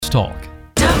Talk.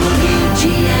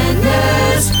 WGNS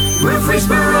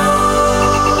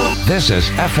Murfreesboro. This is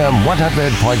FM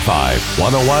 100.5,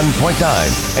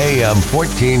 101.9, AM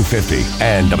 1450,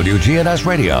 and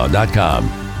WGNSradio.com.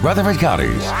 Rutherford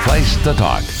County's place to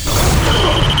talk.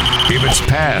 If it's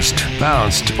passed,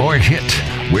 bounced, or hit,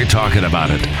 we're talking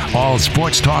about it. All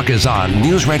sports talk is on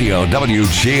News Radio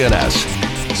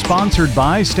WGNS. Sponsored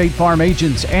by State Farm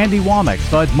agents Andy Womack,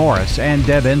 Bud Morris, and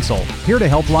Deb Insel. Here to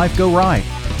help life go right.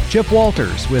 Chip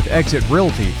Walters with Exit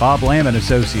Realty, Bob Lamb and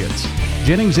Associates.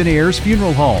 Jennings & Ayers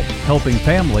Funeral Home, helping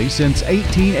families since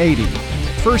 1880.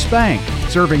 First Bank,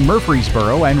 serving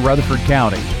Murfreesboro and Rutherford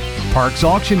County. Parks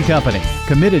Auction Company,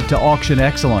 committed to auction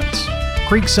excellence.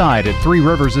 Creekside at Three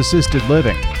Rivers Assisted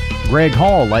Living. Greg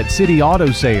Hall at City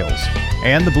Auto Sales.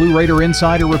 And the Blue Raider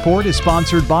Insider Report is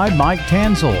sponsored by Mike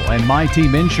Tanzel and My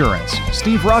Team Insurance,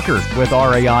 Steve Ruckert with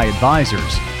RAI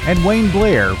Advisors, and Wayne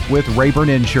Blair with Rayburn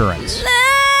Insurance.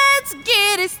 Let's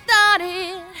get it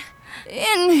started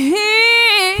in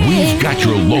here. We've got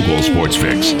your local sports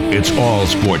fix. It's all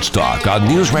sports talk on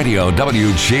News Radio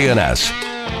WGNS.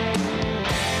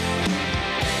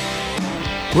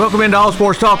 Welcome into All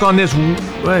Sports Talk on this,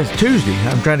 it's Tuesday.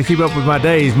 I'm trying to keep up with my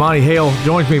days. Monty Hale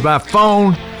joins me by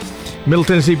phone. Middle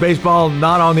Tennessee baseball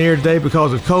not on the air today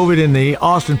because of COVID in the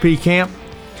Austin Peay camp.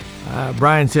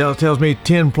 Brian tells me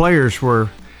 10 players were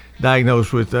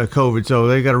diagnosed with COVID, so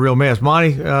they got a real mess.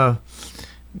 Monty,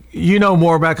 you know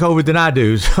more about COVID than I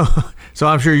do, so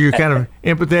I'm sure you're kind of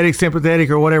empathetic, sympathetic,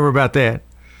 or whatever about that.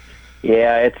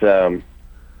 Yeah, it's I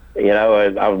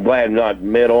was glad not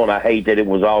middle, and I hate that it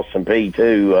was Austin Peay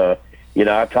too.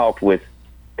 I talked with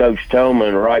Coach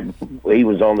Toman he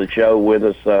was on the show with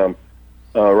us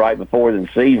right before the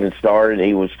season started, and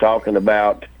he was talking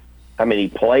about how many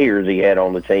players he had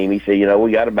on the team. He said,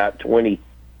 we got about 20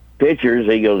 pitchers.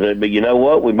 He goes, but you know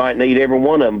what? We might need every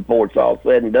one of them before it's all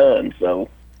said and done. So,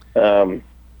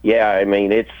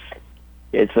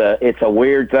 it's a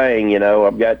weird thing.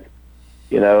 I've got,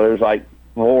 there's like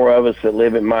 4 of us that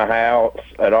live at my house,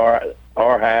 at our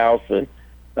house, and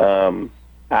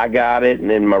I got it, and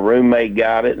then my roommate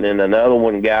got it, and then another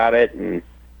one got it, and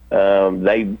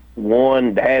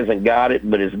one hasn't got it,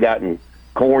 but has gotten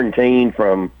quarantined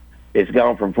it's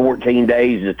gone from 14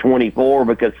 days to 24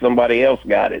 because somebody else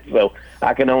got it. So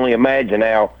I can only imagine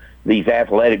how these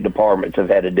athletic departments have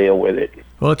had to deal with it.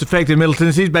 Well, it's affected Middle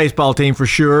Tennessee's baseball team for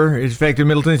sure. It's affected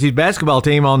Middle Tennessee's basketball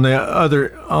team on the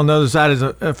other side is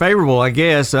favorable, I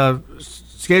guess.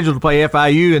 Scheduled to play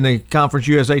FIU in the Conference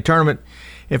USA tournament.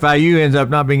 FIU ends up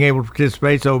not being able to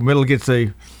participate, so Middle gets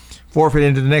a forfeit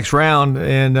into the next round,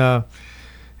 and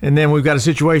then we've got a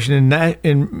situation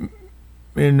in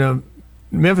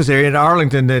Memphis area, in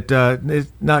Arlington, that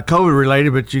is not COVID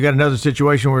related, but you got another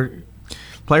situation where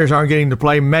players aren't getting to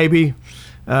play. Maybe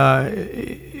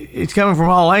it's coming from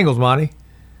all angles, Monty.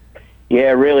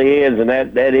 Yeah, it really is, and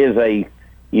that is a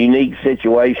unique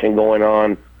situation going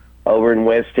on over in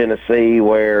West Tennessee,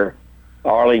 where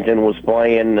Arlington was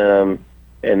playing, and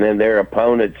then their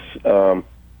opponent's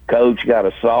coach got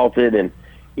assaulted, and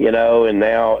now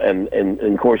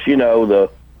of course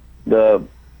the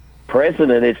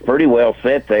precedent is pretty well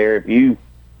set there. If you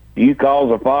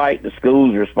cause a fight, the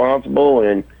school's responsible,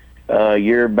 and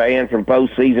you're banned from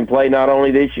postseason play not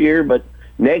only this year but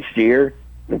next year.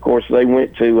 And of course, they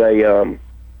went to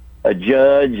a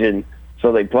judge, and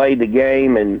so they played the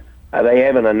game, and they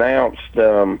haven't announced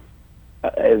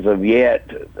as of yet,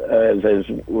 as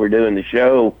we're doing the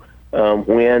show,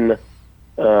 when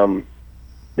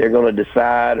they're going to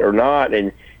decide or not.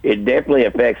 And it definitely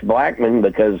affects Blackman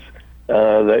because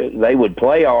they would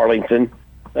play Arlington,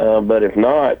 but if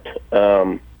not,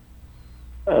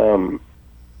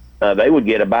 they would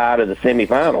get a bye to the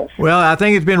semifinals. Well, I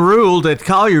think it's been ruled that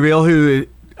Collierville, who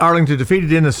Arlington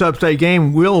defeated in the sub-state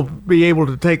game, will be able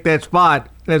to take that spot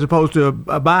as opposed to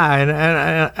a bye,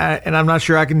 and I'm not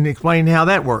sure I can explain how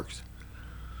that works.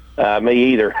 Me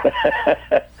either.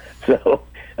 So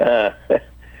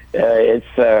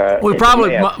it's we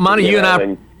probably, Monty, you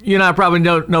and I probably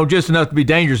know just enough to be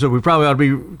dangerous, so we probably ought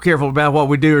to be careful about what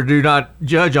we do or do not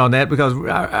judge on that, because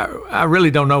I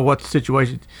really don't know what the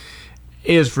situation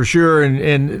is for sure,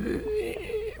 and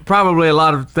probably a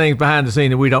lot of things behind the scene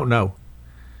that we don't know.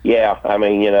 Yeah, I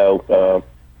mean,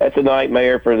 that's a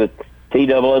nightmare for the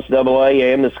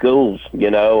TSSAA and the schools.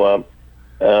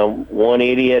 One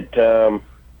idiot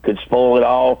could spoil it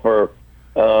all for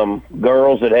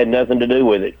girls that had nothing to do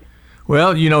with it.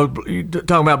 Well, talking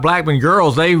about Blackman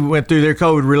girls, they went through their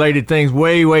COVID-related things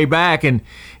way, way back, and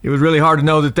it was really hard to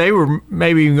know that they were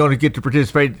maybe even going to get to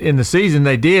participate in the season.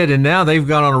 They did, and now they've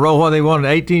gone on a roll. They won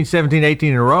 17, 18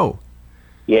 in a row.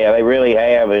 Yeah, they really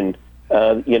have, and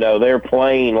they're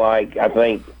playing like I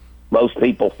think most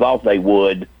people thought they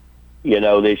would,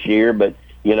 this year. But,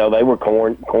 they were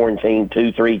quarantined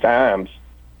 2-3 times,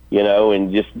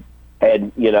 and just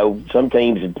had, some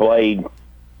teams had played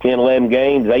 10, 11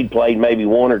 games. They'd played maybe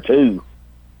 1 or 2.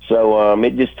 So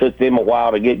it just took them a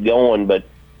while to get going, but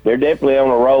they're definitely on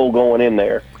a roll going in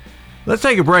there. Let's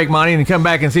take a break, Monty, and come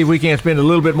back and see if we can't spend a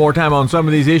little bit more time on some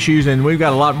of these issues, and we've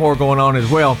got a lot more going on as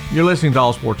well. You're listening to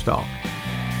All Sports Talk.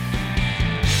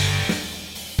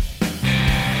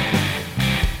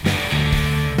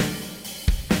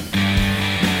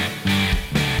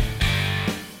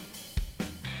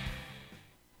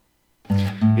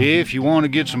 If you want to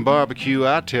get some barbecue,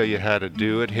 I'll tell you how to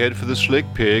do it. Head for the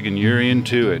Slick Pig and you're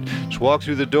into it. Just walk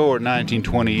through the door at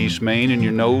 1920 East Main and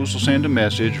your nose will send a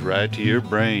message right to your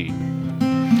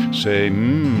brain. Say,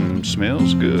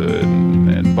 smells good.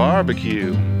 And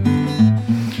barbecue.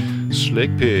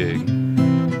 Slick Pig.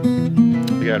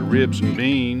 They got ribs and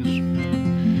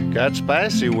beans. Got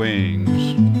spicy wings.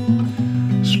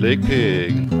 Slick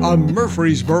Pig. A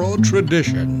Murfreesboro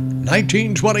tradition.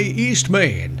 1920 East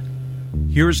Main.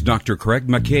 Here's Dr. Craig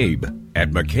McCabe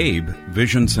at McCabe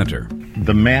Vision Center.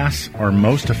 The masks are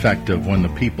most effective when the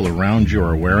people around you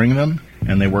are wearing them,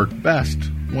 and they work best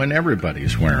when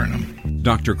everybody's wearing them.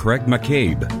 Dr. Craig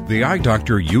McCabe, the eye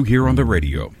doctor you hear on the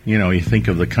radio. You think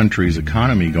of the country's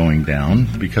economy going down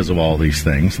because of all these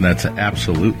things, and that's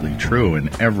absolutely true in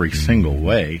every single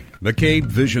way. McCabe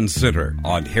Vision Center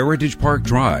on Heritage Park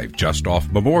Drive, just off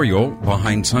Memorial,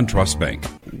 behind SunTrust Bank.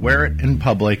 Wear it in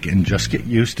public and just get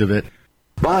used to it.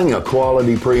 Buying a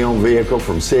quality pre-owned vehicle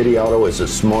from City Auto is the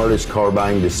smartest car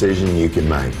buying decision you can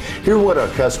make. Hear what our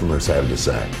customers have to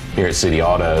say. Here at City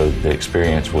Auto, the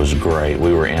experience was great.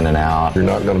 We were in and out. You're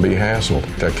not going to be hassled.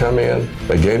 They come in,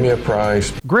 they gave me a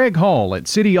price. Greg Hall at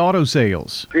City Auto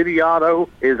Sales. City Auto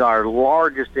is our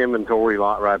largest inventory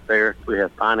lot right there. We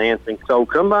have financing. So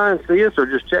come by and see us or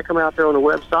just check them out there on the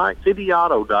website,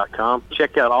 cityauto.com.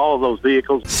 Check out all of those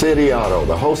vehicles. City Auto,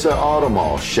 the wholesale auto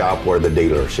mall. Shop where the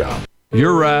dealers shop.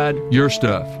 Your ride, your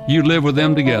stuff. You live with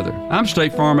them together. I'm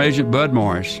State Farm Agent Bud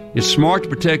Morris. It's smart to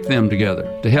protect them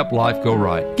together to help life go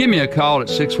right. Give me a call at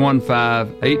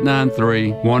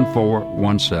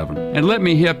 615-893-1417 and let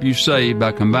me help you save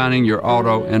by combining your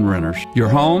auto and renters. Your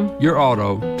home, your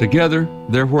auto, together,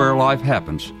 they're where life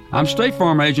happens. I'm State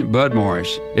Farm Agent Bud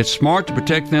Morris. It's smart to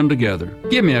protect them together.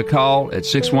 Give me a call at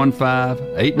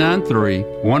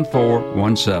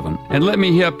 615-893-1417 and let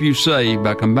me help you save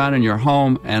by combining your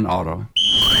home and auto.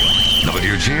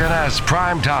 WGNS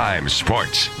Primetime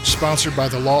Sports. Sponsored by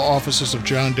the law offices of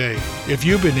John Day. If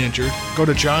you've been injured, go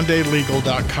to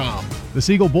johndaylegal.com. The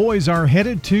Siegel boys are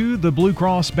headed to the Blue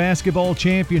Cross Basketball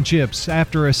Championships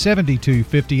after a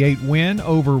 72-58 win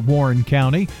over Warren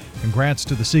County. Congrats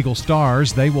to the Siegel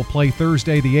Stars. They will play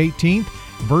Thursday the 18th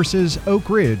versus Oak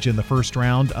Ridge in the first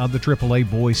round of the AAA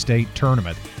Boys State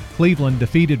Tournament. Cleveland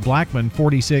defeated Blackman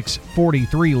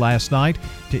 46-43 last night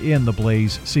to end the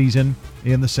Blaze season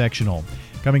in the sectional.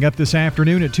 Coming up this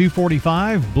afternoon at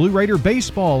 2:45, Blue Raider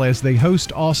baseball as they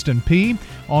host Austin Peay.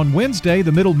 On Wednesday,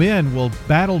 the Middle Men will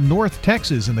battle North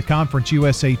Texas in the Conference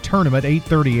USA Tournament,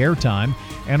 8:30 airtime.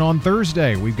 And on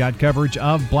Thursday, we've got coverage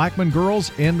of Blackman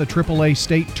girls in the AAA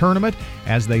State Tournament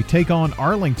as they take on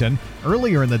Arlington.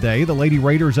 Earlier in the day, the Lady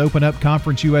Raiders open up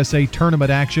Conference USA Tournament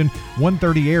action,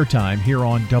 1:30 airtime here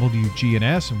on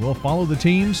WGNS, and we'll follow the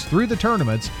teams through the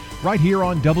tournaments right here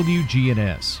on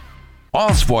WGNS.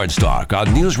 All Sports Talk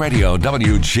on News Radio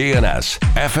WGNS,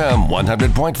 FM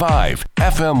 100.5,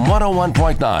 FM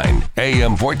 101.9,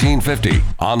 AM 1450,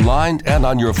 online and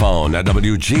on your phone at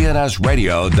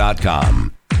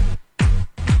WGNSradio.com.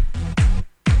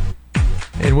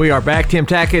 And we are back. Tim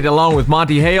Tackett along with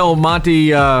Monty Hale.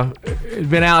 Monty has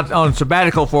been out on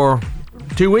sabbatical for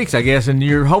 2 weeks, I guess, and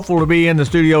you're hopeful to be in the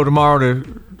studio tomorrow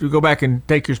to go back and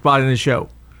take your spot in the show.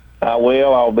 I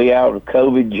will. I'll be out of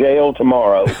COVID jail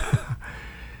tomorrow.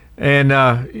 And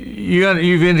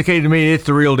you've indicated to me it's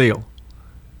the real deal.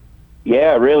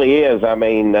 Yeah, it really is. I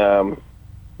mean,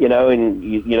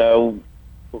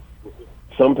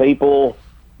 some people,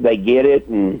 they get it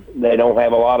and they don't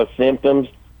have a lot of symptoms.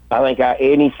 I think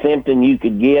any symptom you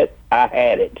could get, I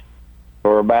had it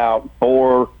for about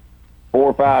 4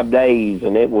 or 5 days,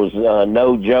 and it was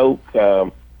no joke.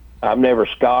 I've never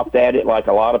scoffed at it like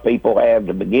a lot of people have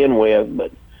to begin with,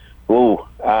 but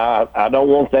I don't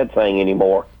want that thing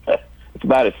anymore. It's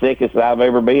about as sick as I've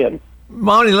ever been.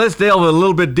 Monty, let's delve a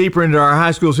little bit deeper into our high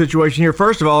school situation here.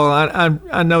 First of all,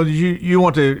 I know that you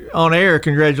want to, on air,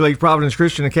 congratulate Providence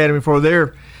Christian Academy for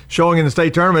their showing in the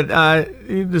state tournament.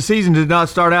 The season did not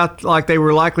start out like they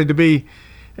were likely to be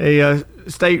a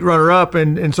state runner-up,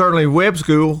 and certainly Webb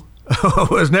School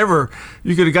was never.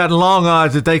 You could have gotten long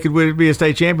odds that they could be a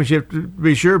state championship, to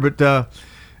be sure. But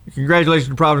congratulations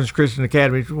to Providence Christian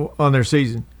Academy on their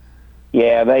season.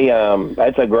 Yeah,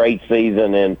 that's a great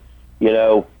season, and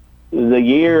the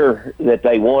year that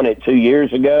they won it 2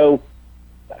 years ago,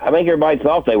 I think everybody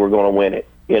thought they were going to win it.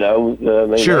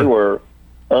 Sure. They were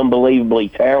unbelievably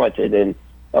talented, and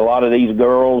a lot of these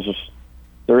girls,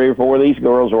 3 or 4 of these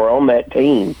girls were on that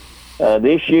team.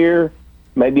 This year,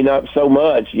 maybe not so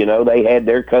much. They had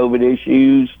their COVID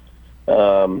issues.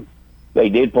 They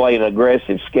did play an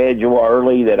aggressive schedule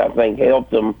early that I think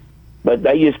helped them, but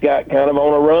they just got kind of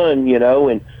on a run,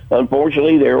 and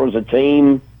unfortunately there was a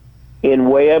team in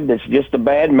Webb that's just a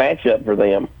bad matchup for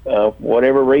them.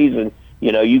 Whatever reason,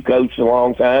 you coached a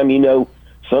long time,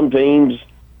 some teams,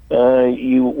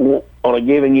 on a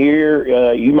given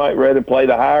year, you might rather play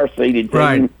the higher seeded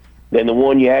team than the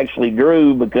one you actually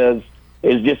drew because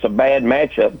it's just a bad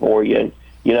matchup for you.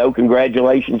 And,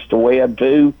 congratulations to Webb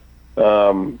too.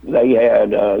 They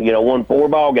had, won 4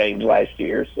 ball games last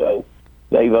year. So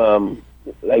they've done,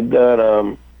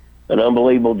 an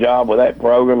unbelievable job with that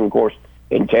program. Of course,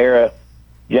 and Tara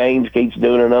James keeps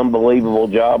doing an unbelievable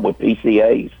job with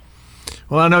PCAs.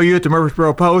 Well, I know you at the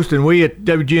Murfreesboro Post and we at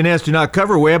WGNS do not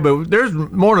cover Webb, but there's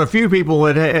more than a few people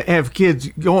that have kids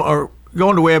going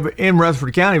to Webb in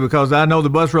Rutherford County because I know the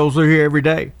bus rolls through here every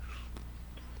day.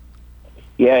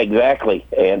 Yeah, exactly.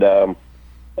 And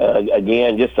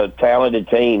again, just a talented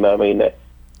team. I mean,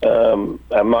 I'm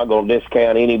not going to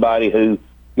discount anybody who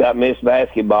got missed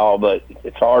basketball, but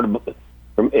it's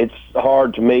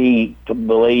hard to me to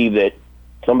believe that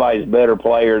somebody's a better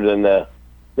player than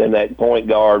that point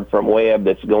guard from Webb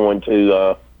that's going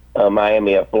to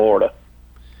Miami of Florida.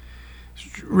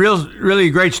 Really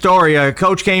great story.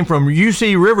 Coach came from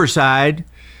UC Riverside,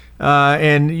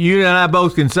 and you and I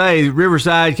both can say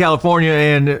Riverside, California,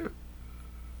 and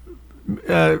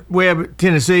Webb,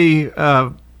 Tennessee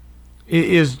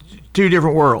is 2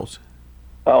 different worlds.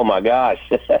 Oh, my gosh.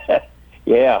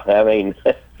 Yeah, I mean,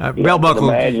 belt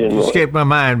buckle escaped my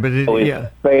mind, but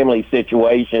family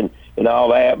situation and all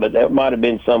that, but that might have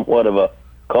been somewhat of a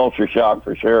culture shock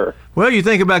for sure. Well, you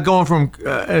think about going from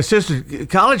assistant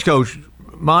college coach,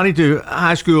 Monty, to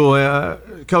high school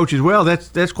coach as well.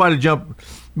 That's quite a jump.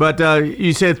 But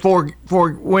you said 4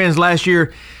 wins last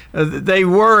year. They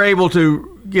were able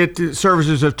to get the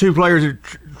services of 2 players that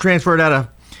transferred out of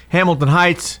Hamilton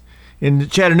Heights in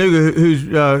Chattanooga,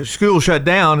 whose school shut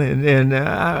down, and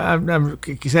I'm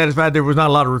satisfied there was not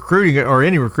a lot of recruiting or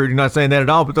any recruiting. Not saying that at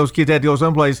all, but those kids had to go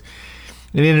someplace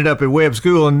and ended up at Webb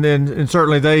School, and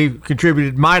certainly they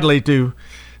contributed mightily to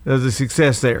the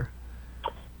success there.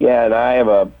 Yeah, and I have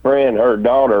a friend. Her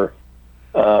daughter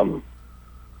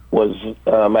was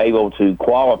able to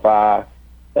qualify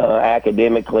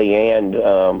academically and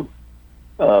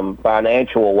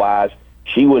financial wise.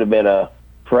 She would have been a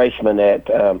freshman at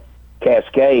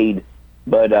Cascade,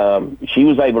 but she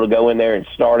was able to go in there and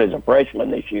start as a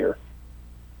freshman this year.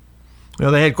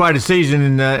 Well, they had quite a season,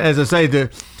 and as I say,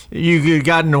 you had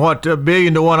gotten $1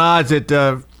 billion to 1 odds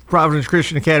that Providence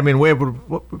Christian Academy and Webb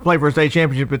would play for a state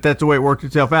championship, but that's the way it worked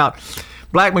itself out.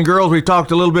 Blackman girls we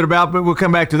talked a little bit about, but we'll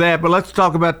come back to that. But let's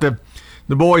talk about the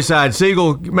boys' side.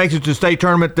 Siegel makes it to the state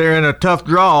tournament. They're in a tough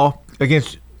draw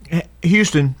against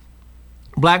Houston.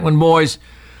 Blackman boys,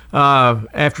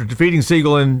 after defeating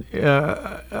Siegel in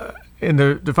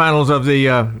the finals of the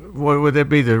what would that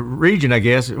be, the region, I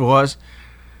guess it was,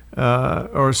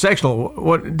 or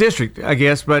sectional district, I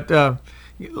guess, but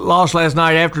lost last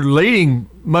night after leading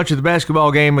much of the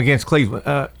basketball game against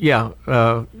Cleveland.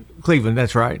 Cleveland,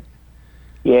 that's right.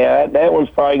 Yeah, that one's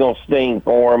probably going to sting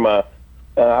for them.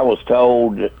 I was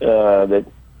told that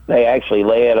they actually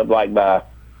led up like by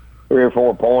 3 or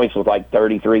 4 points with like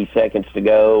 33 seconds to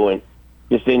go, and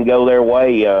just didn't go their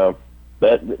way.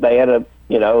 But they had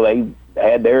they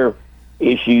had their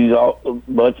issues a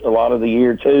lot of the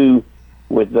year too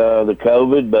with the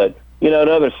COVID. But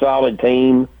another solid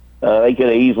team. They could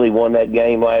have easily won that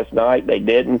game last night. They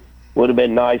didn't. Would have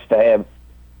been nice to have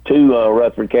 2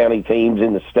 Rutherford County teams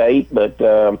in the state. But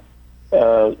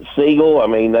Siegel, I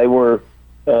mean, they were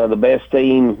the best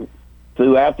team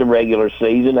throughout the regular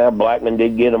season. Now Blackman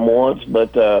did get them once,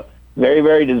 but very,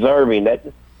 very deserving.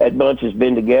 That bunch has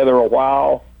been together a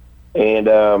while, and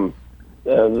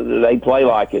they play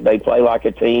like it. They play like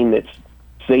a team that's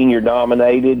senior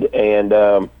dominated, and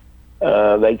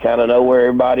they kind of know where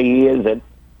everybody is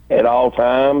at all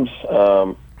times.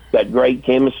 Got great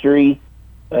chemistry,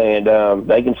 and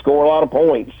they can score a lot of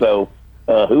points. So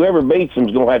whoever beats them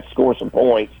is going to have to score some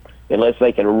points. unless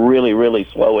they can really, really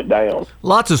slow it down.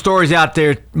 Lots of stories out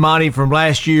there, Monty, from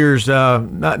last year's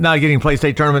not getting play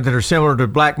state tournament that are similar to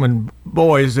Blackman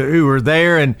boys who were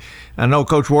there. And I know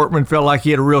Coach Workman felt like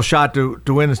he had a real shot to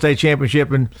win the state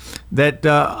championship, and that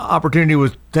opportunity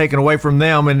was taken away from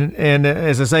them. And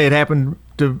as I say, it happened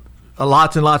to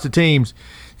lots and lots of teams.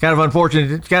 Kind of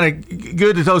unfortunate. It's kind of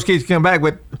good that those kids come back,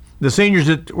 but the seniors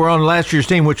that were on last year's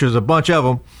team, which was a bunch of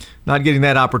them, not getting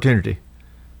that opportunity.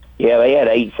 Yeah, they had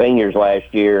 8 seniors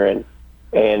last year,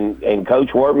 and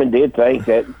Coach Workman did think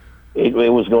that it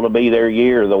was going to be their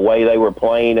year, the way they were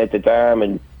playing at the time,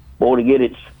 and boy, to get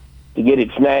it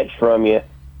snatched from you,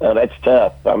 that's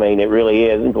tough. I mean, it really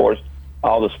is. And of course,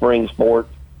 all the spring sport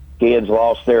kids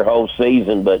lost their whole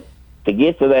season, but to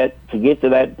get to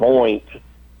that point,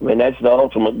 I mean, that's the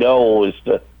ultimate goal, is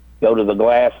to go to the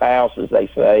glass house, as they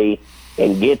say,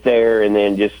 and get there, and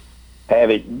then just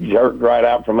have it jerked right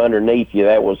out from underneath you.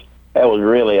 That was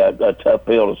really a tough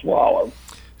pill to swallow.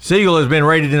 Siegel has been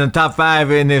rated in the top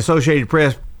 5 in the Associated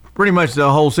Press pretty much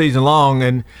the whole season long,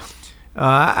 and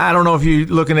I don't know if you're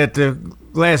looking at the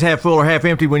glass half full or half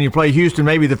empty when you play Houston,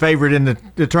 maybe the favorite in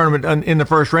the tournament in the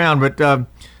first round, but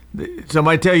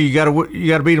somebody tell you got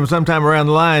to beat them sometime around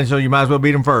the line, so you might as well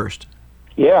beat them first.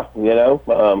 Yeah,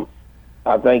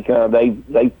 I think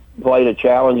they played a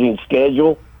challenging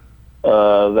schedule.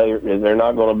 They're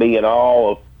not going to be in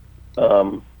awe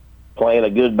of playing a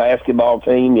good basketball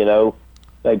team.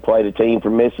 They played a team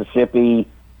from Mississippi,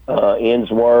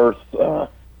 Innsworth,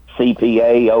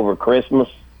 CPA over Christmas,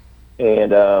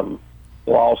 and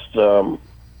lost 2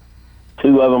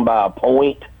 of them by a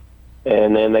point,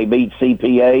 and then they beat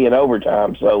CPA in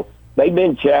overtime. So they've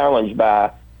been challenged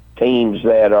by teams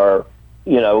that are,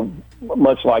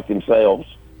 much like themselves.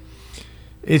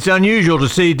 It's unusual to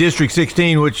see District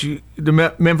 16, which the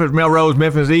Memphis Melrose,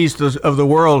 Memphis East of the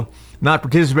world, not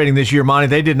participating this year, Monty.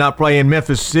 They did not play in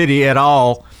Memphis City at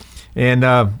all. And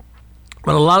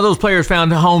but a lot of those players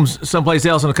found homes someplace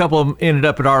else, and a couple of them ended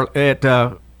up at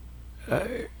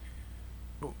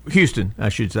Houston, I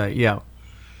should say. Yeah.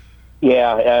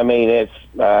 Yeah, I mean, it's,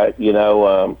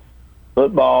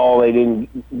 football, they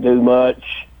didn't do much.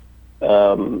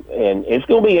 And it's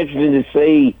going to be interesting to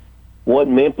see what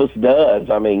Memphis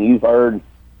does. I mean, you've heard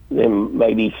them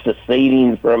maybe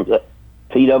seceding from the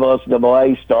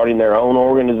TSSAA, starting their own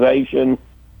organization.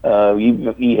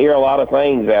 You hear a lot of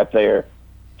things out there.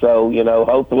 So,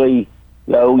 hopefully,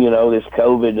 this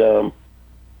COVID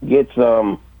gets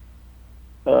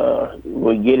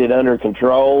we get it under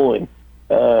control, and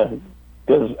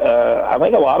because I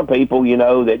think a lot of people,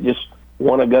 that just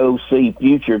want to go see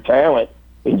future talent,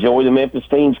 enjoy the Memphis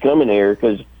teams coming here,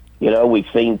 because we've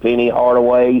seen Penny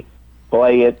Hardaway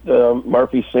play at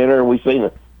Murphy Center. We've seen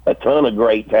a ton of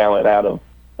great talent out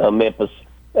of Memphis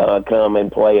come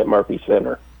and play at Murphy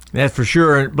Center. That's for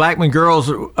sure. Blackman girls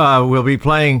will be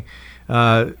playing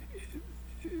opposite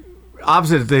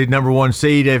the number 1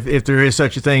 seed, if there is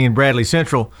such a thing, in Bradley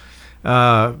Central.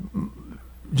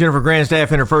 Jennifer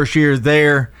Grandstaff in her first year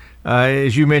there,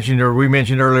 as you mentioned, or we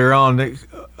mentioned earlier on, they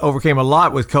overcame a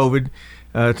lot with COVID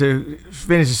to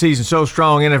finish the season so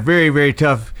strong in a very, very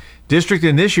tough district,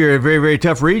 and this year a very, very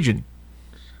tough region.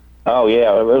 Oh,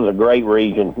 yeah, it was a great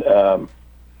region.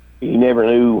 You never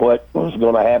knew what was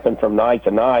going to happen from night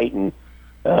to night, and,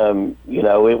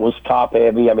 it was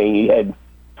top-heavy. I mean, you had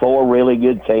 4 really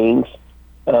good teams,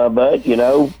 but,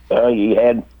 you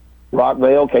had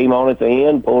Rockville came on at the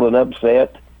end, pulled an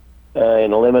upset,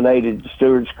 and eliminated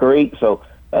Stewart's Creek, so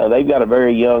they've got a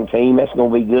very young team. That's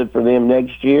going to be good for them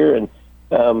next year, and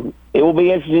it will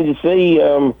be interesting to see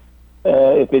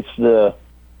if it's the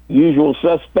usual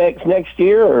suspects next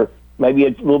year, or maybe a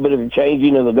little bit of a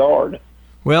changing of the guard.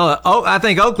 Well, I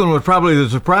think Oakland was probably the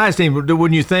surprise team.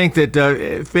 Wouldn't you think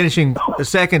that finishing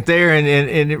second there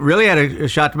and it really had a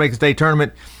shot to make the state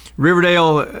tournament?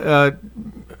 Riverdale,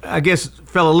 I guess,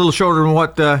 fell a little shorter than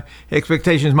what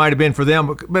expectations might have been for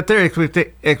them, but their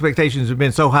expectations have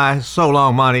been so high so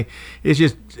long, Monty. It's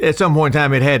just at some point in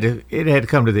time it had to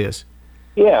come to this.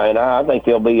 Yeah, and I think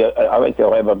they'll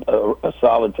have a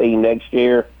solid team next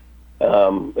year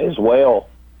as well.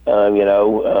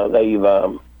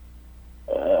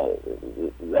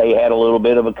 They had a little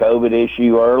bit of a COVID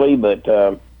issue early, but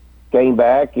came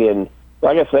back, and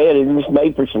like I said, it just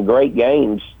made for some great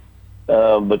games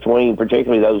between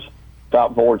particularly those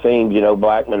top 4 teams,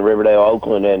 Blackman, Riverdale,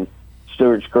 Oakland, and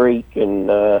Stewart's Creek,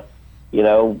 and I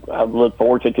look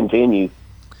forward to continue.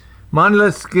 Monty,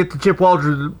 let's get to Chip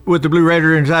Walters with the Blue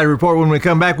Raider Insider Report. When we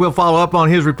come back, we'll follow up on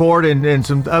his report and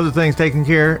some other things taking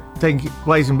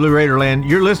place in Blue Raider land.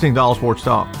 You're listening to All Sports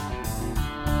Talk.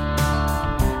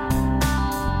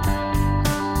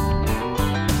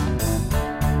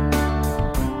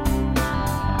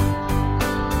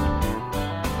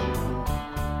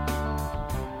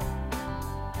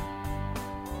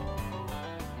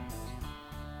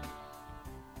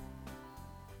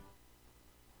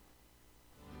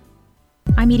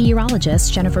 I'm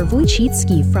meteorologist Jennifer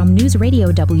Wojcicki from News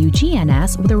Radio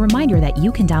WGNS with a reminder that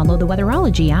you can download the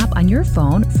Weatherology app on your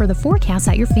phone for the forecast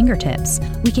at your fingertips.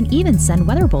 We can even send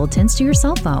weather bulletins to your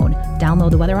cell phone.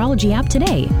 Download the Weatherology app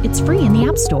today. It's free in the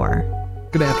App Store.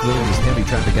 Good afternoon. There's heavy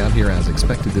traffic out here as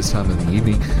expected this time of the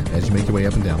evening as you make your way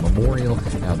up and down Memorial,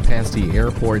 out past the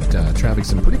airport.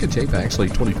 Traffic's in pretty good shape, actually.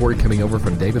 24 coming over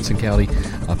from Davidson County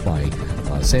up by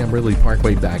Sam Ridley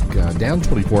Parkway back down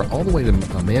 24 all the way to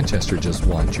Manchester. Just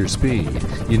watch your speed.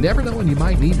 You never know when you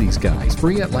might need these guys.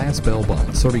 Free at last bell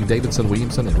button, serving Davidson,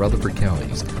 Williamson, and Rutherford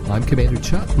counties. I'm Commander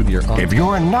Chuck with your... If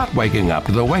you're not waking up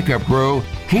to the Wake Up Crew,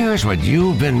 here's what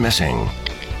you've been missing.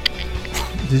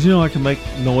 Did you know I can make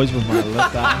noise with my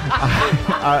left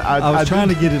eye? I was trying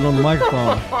to get it on the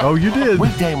microphone. Oh, you did.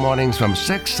 Weekday mornings from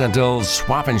 6 until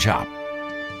Swap and Shop.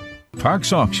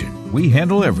 Parks Auction. We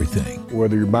handle everything.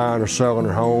 Whether you're buying or selling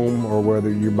a home or whether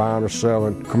you're buying or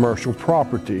selling commercial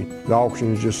property, the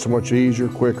auction is just so much easier,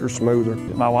 quicker, smoother.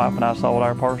 My wife and I sold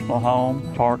our personal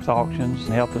home. Parks Auctions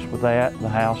helped us with that. The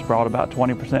house brought about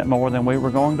 20% more than we were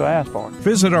going to ask for.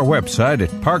 Visit our website at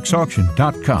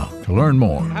parksauction.com to learn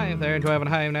more. Hi there, 12 and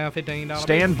a half now, $15.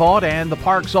 Stan Vaught and the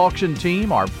Parks Auction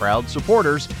team are proud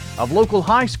supporters of local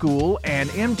high school and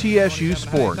MTSU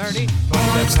sports.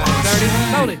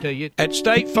 At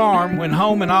State Farm, when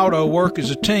home and auto work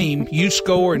as a team, you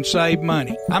score and save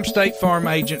money. I'm State Farm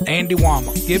agent Andy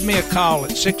Womack. Give me a call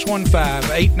at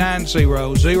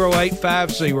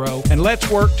 615-890-0850 and let's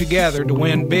work together to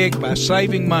win big by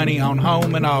saving money on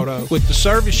home and auto. With the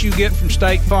service you get from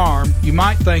State Farm, you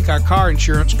might think our car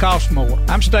insurance costs more.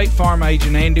 I'm State Farm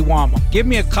agent Andy Womack. Give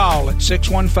me a call at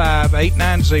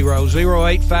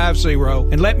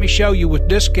 615-890-0850 and let me show you with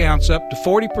discounts up to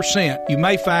 40%. You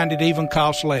may find it even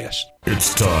costs less.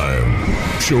 It's time.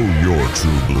 Show your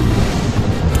true blue.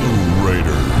 Blue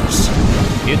Raiders.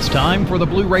 It's time for the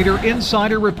Blue Raider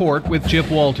Insider Report with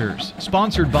Chip Walters,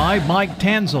 sponsored by Mike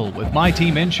Tanzel with My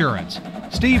Team Insurance,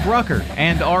 Steve Rucker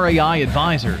and RAI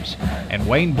Advisors, and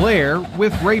Wayne Blair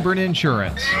with Rayburn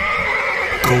Insurance.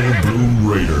 Go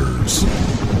Blue Raiders.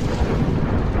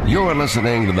 You're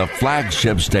listening to the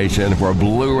flagship station for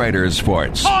Blue Raiders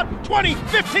sports. Caught 20,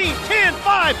 15, 10,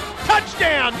 5,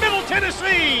 touchdown, Middle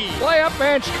Tennessee. Play up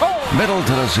and score. Middle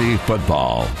Tennessee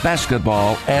football,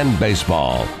 basketball, and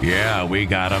baseball. Yeah, we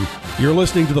got them. You're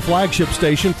listening to the flagship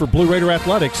station for Blue Raider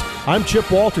Athletics. I'm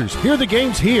Chip Walters. Hear the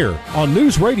games here on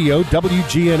News Radio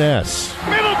WGNS.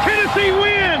 Middle Tennessee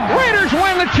wins. Raiders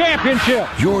win the championship.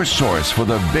 Your source for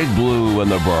the Big Blue and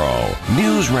the Borough.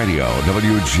 News Radio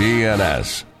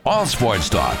WGNS. All sports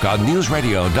talk on News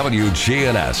Radio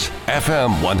WGNS,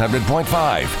 FM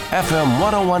 100.5, FM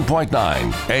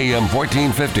 101.9, AM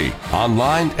 1450,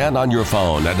 online and on your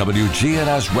phone at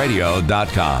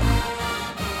WGNSradio.com.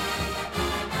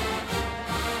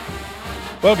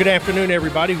 Well, good afternoon,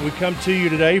 everybody. We come to you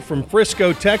today from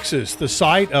Frisco, Texas, the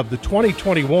site of the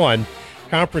 2021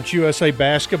 Conference USA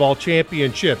Basketball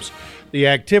Championships. The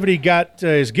activity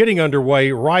is getting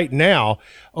underway right now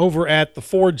over at the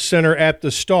Ford Center at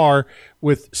the Star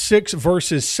with 6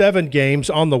 versus 7 games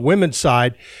on the women's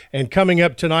side. And coming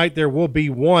up tonight, there will be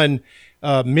one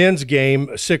men's game,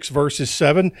 6 versus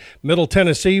 7. Middle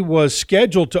Tennessee was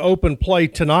scheduled to open play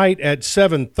tonight at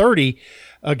 7:30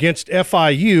 against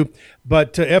FIU,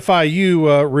 but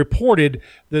FIU reported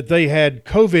that they had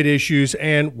COVID issues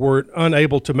and were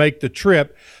unable to make the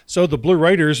trip. So the Blue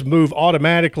Raiders move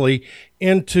automatically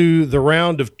into the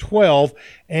round of 12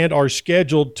 and are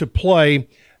scheduled to play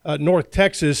North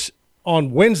Texas on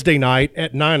Wednesday night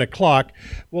at 9 o'clock.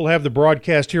 We'll have the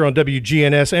broadcast here on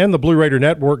WGNS and the Blue Raider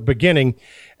Network beginning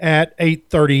at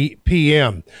 8:30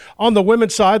 p.m. On the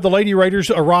women's side, the Lady Raiders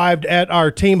arrived at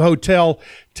our team hotel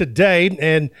today,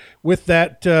 and with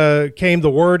that came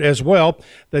the word as well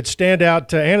that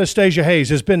standout Anastasia Hayes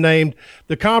has been named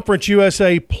the Conference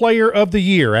USA Player of the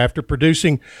Year after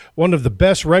producing one of the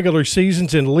best regular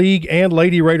seasons in league and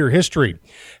Lady Raider history.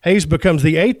 Hayes becomes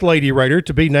the 8th Lady Raider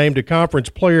to be named a Conference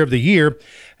Player of the Year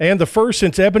and the first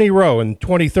since Ebony Rowe in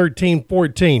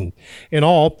 2013-14. In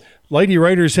all, Lady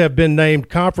Raiders have been named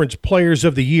Conference Players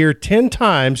of the Year 10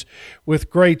 times, with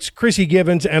greats Chrissy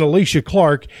Givens and Alicia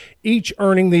Clark each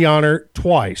earning the honor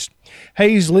twice.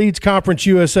 Hayes leads Conference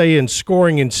USA in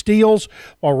scoring and steals,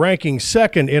 while ranking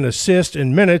 2nd in assists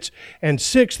and minutes and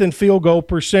 6th in field goal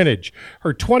percentage.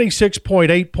 Her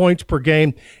 26.8 points per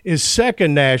game is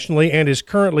 2nd nationally and is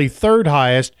currently 3rd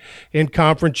highest in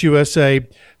Conference USA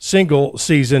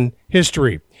single-season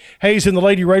history. Hayes and the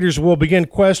Lady Raiders will begin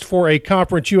quest for a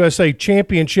Conference USA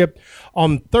championship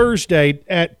on Thursday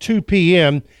at 2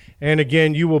 p.m. And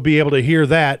again, you will be able to hear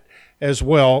that as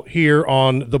well here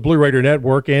on the Blue Raider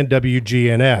Network and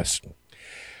WGNS.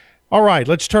 All right,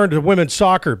 let's turn to women's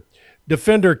soccer.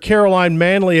 Defender Caroline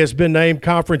Manley has been named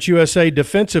Conference USA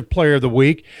Defensive Player of the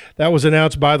Week. That was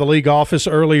announced by the league office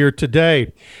earlier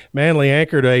today. Manley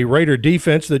anchored a Raider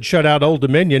defense that shut out Old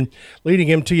Dominion, leading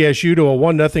MTSU to a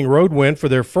 1-0 road win for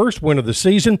their first win of the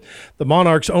season. The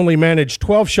Monarchs only managed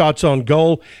 12 shots on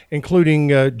goal,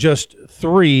 including just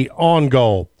 3 on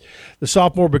goal. The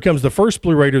sophomore becomes the first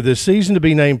Blue Raider this season to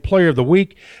be named Player of the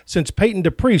Week since Peyton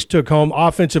DePriest took home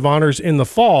offensive honors in the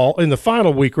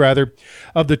final week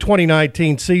of the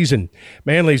 2019 season.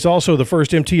 Manley's also the first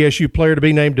MTSU player to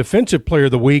be named Defensive Player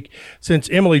of the Week since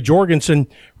Emily Jorgensen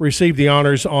received the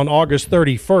honors on August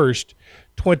 31st,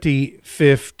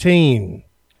 2015.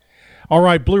 All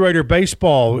right, Blue Raider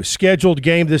baseball scheduled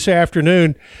game this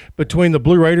afternoon between the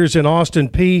Blue Raiders and Austin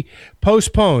Peay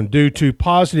postponed due to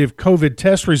positive COVID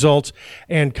test results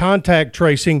and contact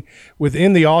tracing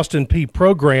within the Austin Peay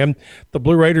program. The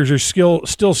Blue Raiders are still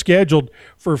scheduled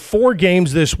for 4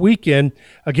 games this weekend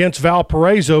against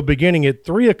Valparaiso beginning at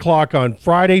 3 o'clock on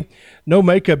Friday. No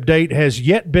makeup date has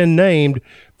yet been named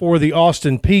for the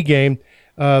Austin Peay game.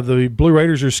 The Blue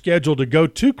Raiders are scheduled to go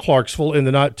to Clarksville in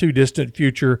the not-too-distant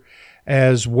future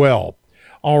as well.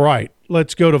 All right,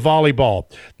 let's go to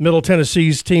volleyball. Middle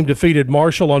Tennessee's team defeated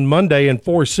Marshall on Monday in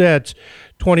 4 sets,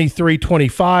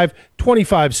 23-25,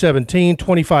 25-17,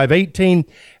 25-18,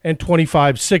 and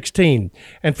 25-16.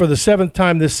 And for the 7th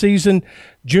time this season,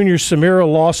 junior Samira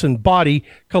Lawson-Body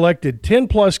collected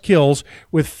 10-plus kills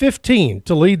with 15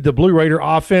 to lead the Blue Raider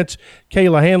offense.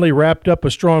 Kayla Hanley wrapped up a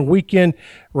strong weekend,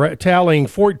 tallying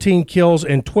 14 kills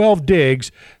and 12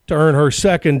 digs to earn her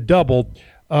second double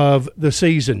of the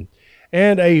season.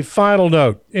 And a final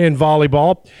note in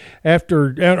volleyball,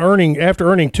 after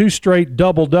earning 2 straight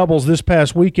double-doubles this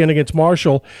past weekend against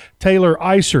Marshall, Taylor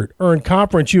Eisert earned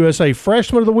Conference USA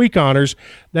Freshman of the Week honors.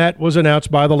 That was announced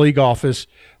by the league office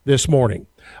this morning.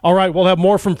 All right, we'll have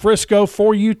more from Frisco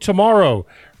for you tomorrow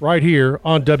right here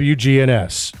on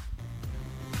WGNS.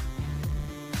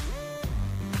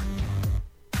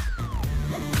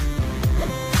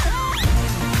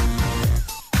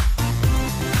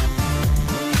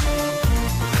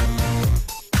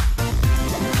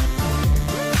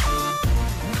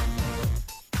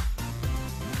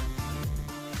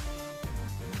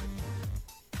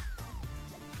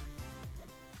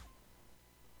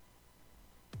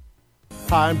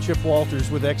 Hi, I'm Chip Walters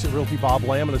with Exit Realty Bob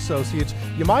Lamb & Associates.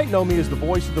 You might know me as the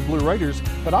voice of the Blue Raiders,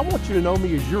 but I want you to know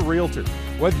me as your realtor.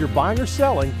 Whether you're buying or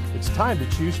selling, it's time to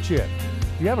choose Chip.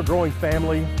 Do you have a growing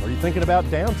family? Are you thinking about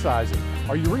downsizing?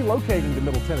 Are you relocating to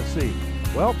Middle Tennessee?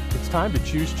 Well, it's time to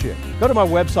choose Chip. Go to my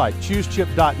website,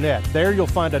 choosechip.net. There you'll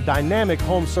find a dynamic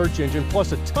home search engine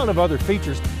plus a ton of other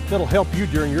features that'll help you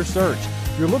during your search.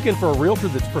 If you're looking for a realtor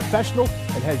that's professional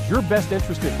and has your best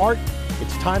interest at heart,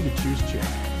 it's time to choose Chip.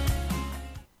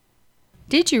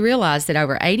 Did you realize that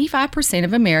over 85%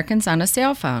 of Americans own a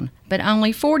cell phone, but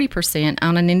only 40%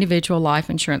 own an individual life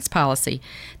insurance policy?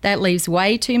 That leaves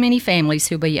way too many families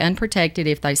who'll be unprotected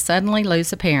if they suddenly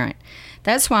lose a parent.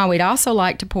 That's why we'd also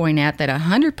like to point out that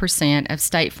 100% of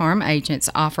State Farm agents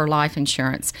offer life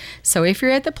insurance. So if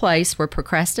you're at the place where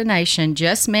procrastination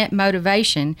just met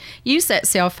motivation, use that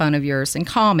cell phone of yours and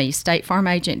call me, State Farm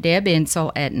agent Deb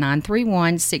Insel, at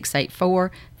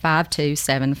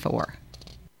 931-684-5274.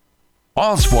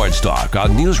 All sports talk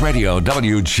on News Radio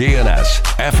WGNS,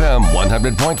 FM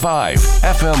 100.5,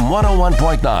 FM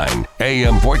 101.9,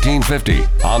 AM 1450,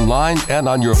 online and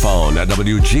on your phone at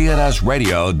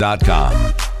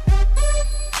WGNSradio.com.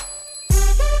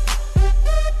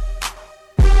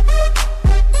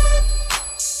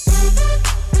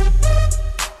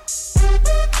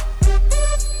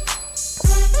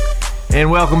 And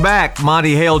welcome back.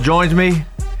 Monty Hale joins me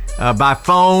by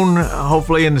phone,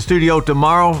 hopefully in the studio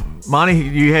tomorrow. Monty,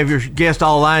 you have your guest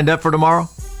all lined up for tomorrow?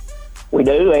 We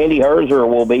do. Andy Herzer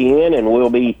will be in, and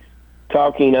we'll be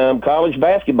talking college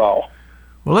basketball.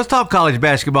 Well, let's talk college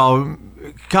basketball.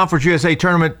 Conference USA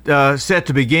tournament set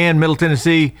to begin. Middle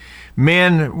Tennessee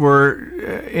men were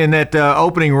in that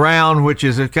opening round, which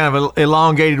is a kind of an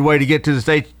elongated way to get to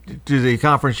the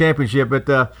conference championship,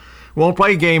 but won't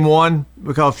play game 1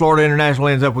 because Florida International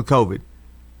ends up with COVID.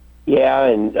 Yeah,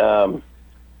 and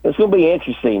it's going to be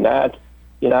interesting.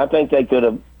 I think they could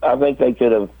have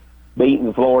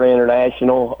beaten Florida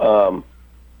International.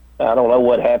 I don't know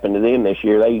what happened to them this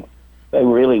year. They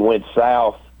really went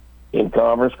south in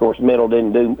conference. Of course, Middle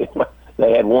didn't do.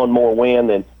 They had one more win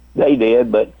than they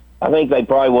did, but I think they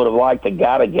probably would have liked to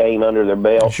got a game under their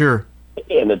belt. Sure.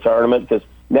 In the tournament, because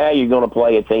now you're going to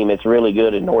play a team that's really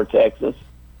good in North Texas,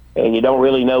 and you don't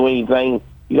really know anything.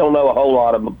 You don't know a whole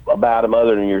lot about them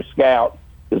other than your scout,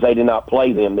 because they did not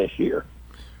play them this year.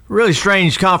 really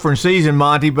strange conference season,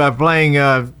 Monty, by playing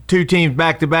two teams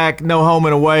back-to-back, no home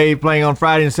and away, playing on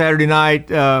Friday and Saturday night.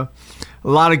 A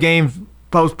lot of games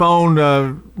postponed,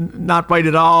 not played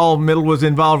at all. Middle was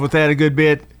involved with that a good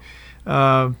bit.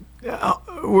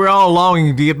 We're all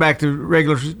longing to get back to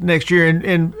regulars next year.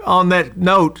 And on that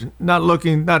note, not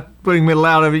putting Middle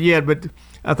out of it yet, but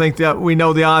I think that we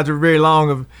know the odds are very long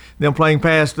of them playing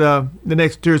past the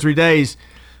next 2 or 3 days.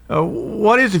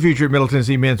 What is the future of Middle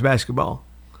Tennessee men's basketball?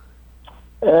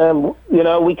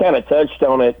 We kind of touched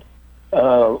on it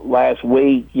last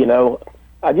week.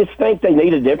 I just think they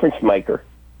need a difference maker.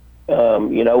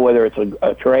 Whether it's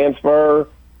a transfer.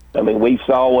 I mean, we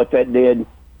saw what that did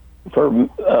for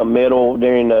Middle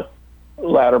during the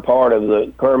latter part of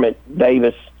the Kermit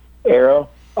Davis era.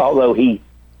 Although he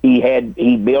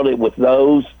built it with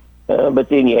those, but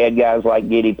then you had guys like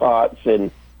Giddy Potts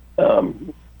and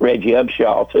Reggie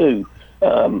Upshaw too.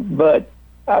 But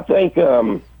I think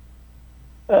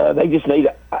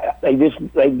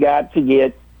they've got to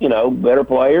get better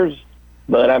players.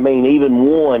 But I mean, even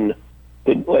one,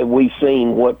 we've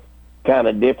seen what kind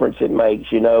of difference it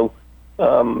makes. In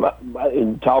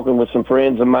talking with some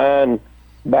friends of mine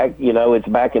back, it's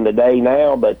back in the day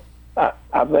now, but I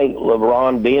think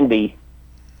LeBron Denby,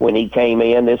 when he came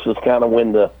in, this was kind of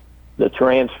when the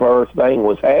transfer thing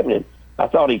was happening. I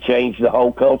thought he changed the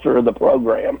whole culture of the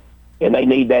program, and they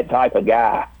need that type of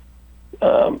guy.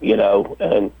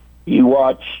 And you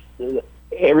watch,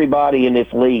 everybody in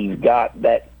this league got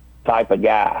that type of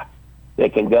guy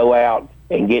that can go out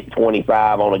and get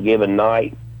 25 on a given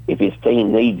night if his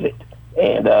team needs it.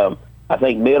 And I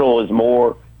think Middle is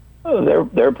more,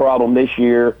 their problem this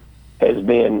year has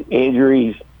been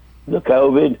injuries, the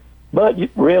COVID, but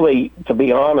really, to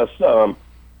be honest,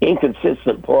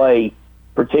 inconsistent play,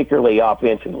 particularly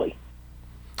offensively.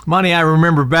 Monty, I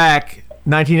remember back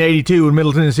 1982 when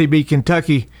Middle Tennessee beat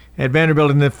Kentucky at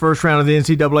Vanderbilt in the first round of the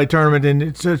NCAA tournament,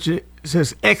 and such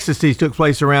ecstasy took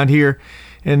place around here,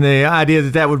 and the idea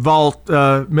that would vault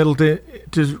Middle to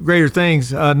greater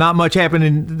things. Not much happened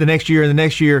in the next year and the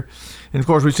next year, and of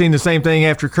course we've seen the same thing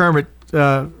after Kermit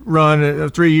run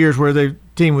of 3 years where the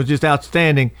team was just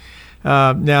outstanding.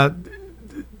 Now, a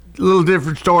little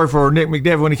different story for Nick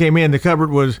McDevitt when he came in. The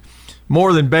cupboard was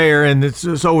more than bare, and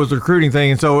so was the recruiting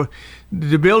thing. And so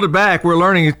to build it back, we're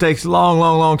learning it takes a long,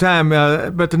 long, long time.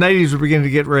 But the natives are beginning to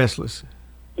get restless.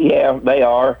 Yeah, they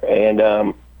are,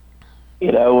 and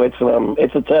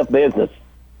it's a tough business.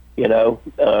 You got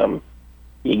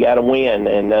to win,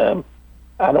 and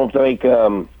I don't think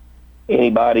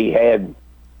anybody had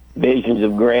visions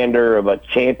of grandeur of a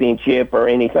championship or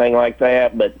anything like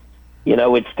that. But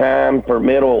it's time for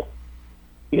Middle.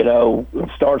 It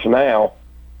starts now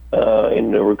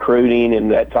in the recruiting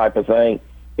and that type of thing.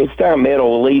 It's time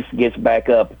Middle at least gets back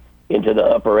up into the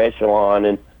upper echelon,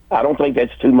 and I don't think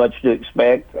that's too much to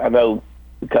expect. I know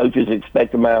the coaches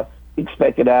expect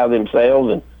it out of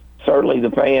themselves, and certainly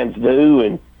the fans do.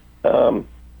 And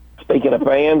speaking of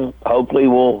fans, hopefully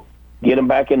we'll get them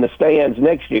back in the stands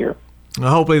next year.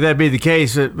 Hopefully that'd be the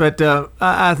case. But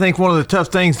I think one of the tough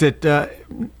things that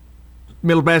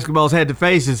Middle basketball's had to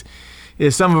face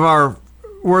is some of our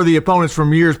worthy opponents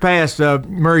from years past.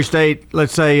 Murray State,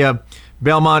 let's say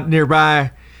Belmont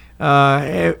nearby,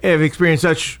 have experienced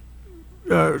such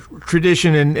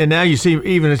tradition, and now you see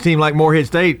even a team like Morehead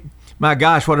State. My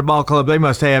gosh, what a ball club they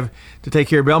must have to take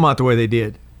care of Belmont the way they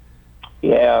did.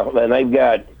 Yeah, and they've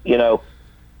got, when I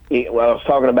was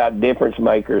talking about difference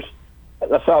makers,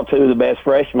 I saw two of the best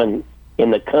freshmen in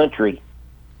the country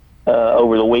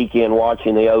over the weekend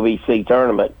watching the OVC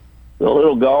tournament. The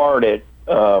little guard at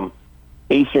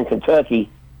Eastern Kentucky,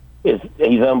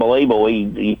 he's unbelievable.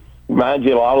 He reminds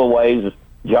you in a lot of ways of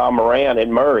John Moran at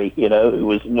Murray, who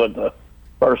was the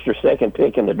first or second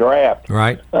pick in the draft.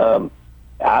 Right.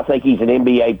 I think he's an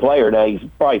NBA player now. He's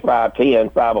probably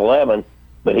 5'10", 5'11",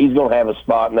 but he's going to have a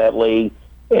spot in that league.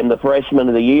 And the freshman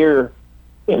of the year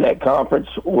in that conference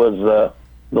was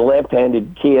the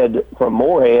left-handed kid from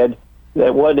Morehead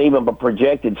that wasn't even a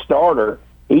projected starter.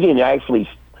 He didn't actually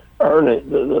earn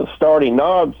the starting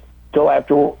nods till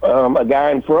after a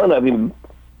guy in front of him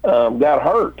got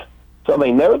hurt. So, I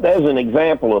mean, there's an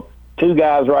example of two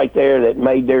guys right there that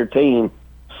made their team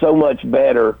so much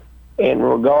better. And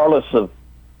regardless of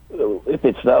if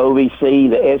it's the OVC,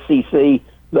 the SEC,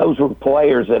 those were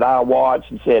players that I watched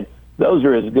and said, those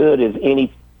are as good as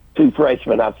any two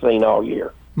freshmen I've seen all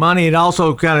year. Monty, it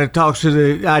also kind of talks to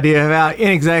the idea of how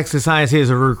inexact the science is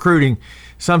of recruiting.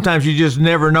 Sometimes you just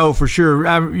never know for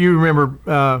sure. You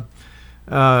remember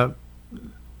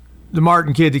the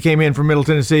Martin kid that came in from Middle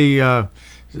Tennessee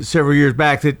several years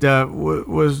back that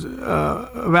was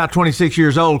about 26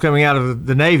 years old, coming out of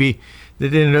the Navy,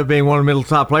 that ended up being one of the middle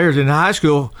top players in high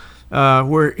school,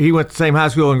 where he went to the same high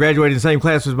school and graduated in the same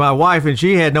class as my wife, and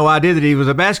she had no idea that he was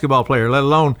a basketball player, let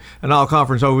alone an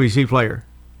all-conference OVC player.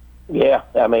 Yeah,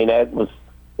 I mean, that was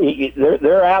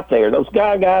they're out there. Those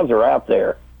guys are out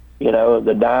there. You know,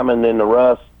 the diamond in the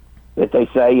rough that they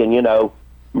say. And, you know,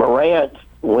 Morant,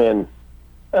 when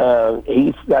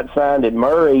he got signed at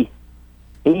Murray,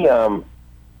 it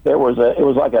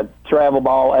was like a travel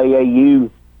ball AAU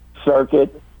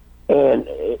circuit, and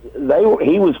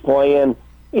he was playing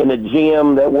in a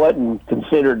gym that wasn't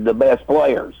considered the best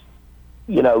players,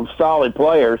 you know, solid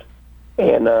players.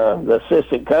 And the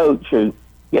assistant coach, who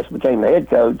I guess became the head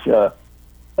coach,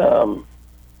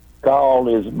 called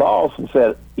his boss and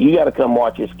said, "You got to come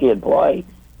watch this kid play."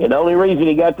 And the only reason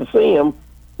he got to see him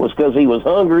was because he was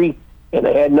hungry and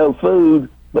they had no food,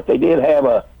 but they did have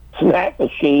a snack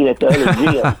machine at the other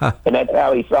gym, and that's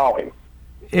how he saw him.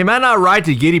 Am I not right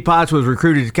that Giddy Potts was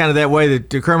recruited kind of that way,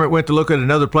 that Kermit went to look at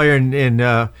another player and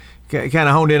kind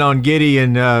of honed in on Giddy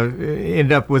and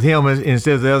ended up with him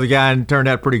instead of the other guy, and turned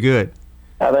out pretty good?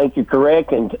 I think you're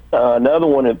correct. And another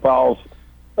one that Paul's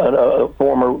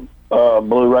former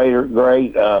Blue Raider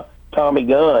great, Tommy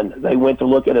Gunn. They went to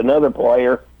look at another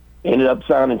player, ended up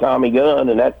signing Tommy Gunn,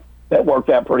 and that worked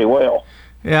out pretty well.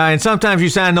 Yeah, and sometimes you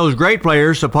sign those great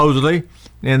players, supposedly,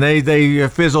 and they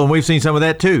fizzle, and we've seen some of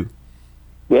that too.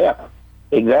 Yeah,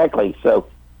 exactly. So,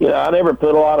 you know, I never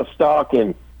put a lot of stock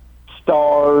in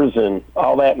stars and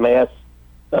all that mess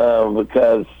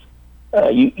because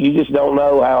you just don't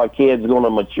know how a kid's going to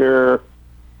mature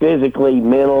physically,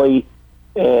 mentally,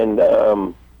 and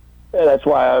that's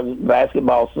why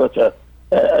basketball is such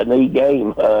a neat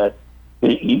game.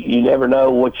 You never know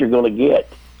what you're going to get.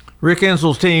 Rick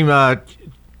Ensel's team,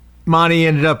 Monty,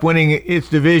 ended up winning its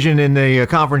division in the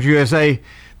Conference USA.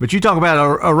 But you talk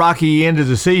about a rocky end of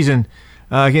the season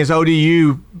against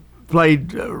ODU.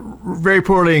 Played very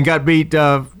poorly and got beat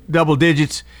double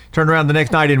digits. Turned around the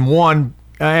next night and won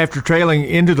after trailing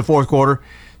into the fourth quarter.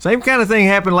 Same kind of thing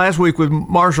happened last week with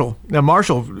Marshall. Now,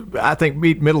 Marshall, I think,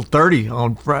 beat Middle 30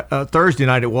 on Thursday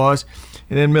night it was.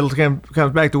 And then Middle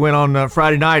comes back to win on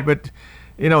Friday night. But,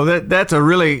 you know, that's a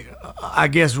really, I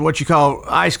guess, what you call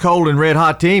ice cold and red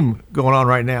hot team going on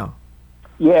right now.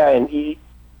 Yeah, and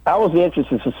I was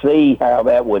interested to see how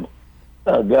that would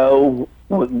go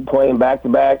with playing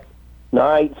back-to-back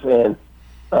nights. And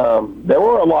there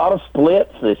were a lot of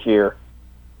splits this year,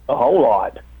 a whole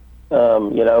lot.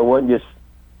 You know, it wasn't just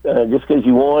because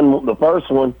you won the first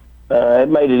one, it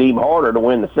made it even harder to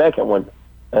win the second one.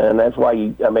 And that's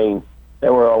why,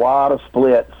 there were a lot of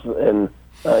splits, and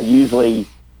usually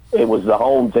it was the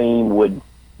home team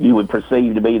you would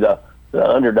perceive to be the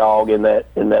underdog in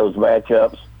those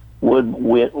matchups would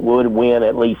win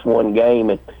at least one game.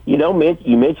 And you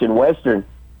mentioned Western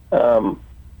 2-3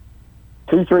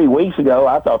 weeks ago.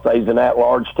 I thought they was an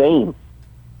at-large team.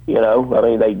 You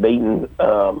know, they'd beaten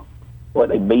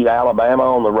they beat Alabama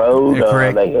on the road.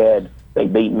 They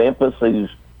beat Memphis, who's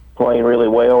playing really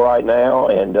well right now,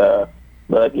 and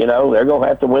but you know, they're going to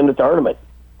have to win the tournament.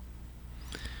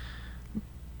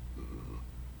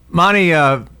 Monty,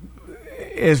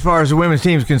 as far as the women's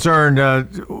team is concerned,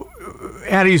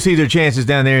 how do you see their chances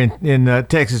down there in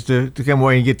Texas to come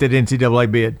away and get that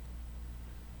NCAA bid?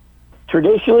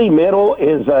 Traditionally, Middle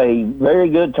is a very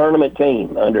good tournament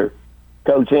team under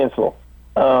Coach Hensel.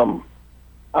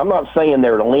 I'm not saying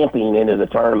they're limping into the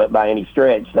tournament by any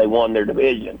stretch. They won their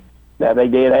division. Now, they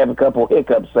did have a couple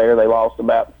hiccups there. They lost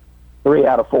about 3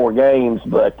 out of 4 games,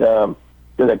 but to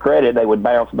their credit, they would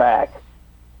bounce back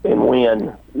and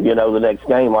win, you know, the next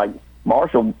game. Like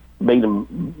Marshall beat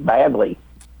them badly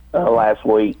last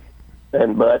week,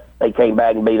 but they came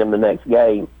back and beat them the next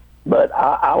game. But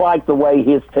I like the way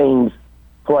his teams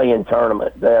play in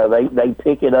tournament. They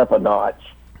pick it up a notch.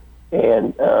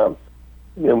 And,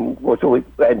 which we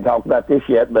hadn't talked about this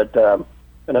yet, but I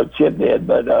know Chip did,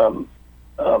 but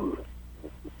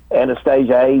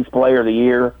Anastasia Hayes, Player of the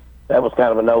Year, that was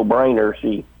kind of a no-brainer.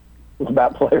 She was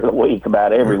about Player of the Week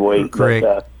about every week. Correct.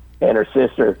 But, and her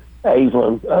sister,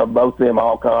 Aislinn, both of them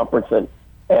all-conference, and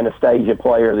Anastasia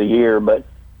Player of the Year. But,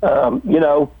 you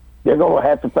know, they're going to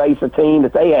have to face a team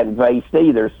that they hadn't faced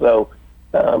either. So,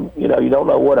 you know, you don't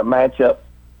know what a matchup,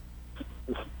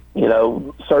 you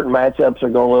know, certain matchups are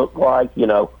going to look like. You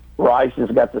know, Rice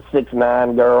has got the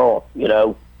 6'9" girl, you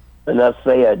know, enough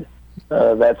said.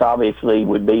 That's obviously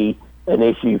would be an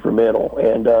issue for Middle.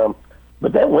 And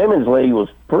but that women's league was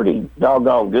pretty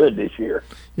doggone good this year.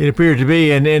 It appeared to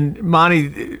be. And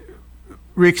Monty,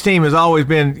 Rick's team has always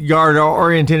been guard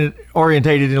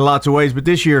orientated in lots of ways, but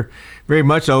this year, very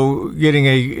much so, getting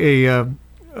a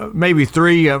maybe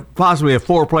three, possibly a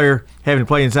 4-player having to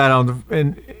play inside on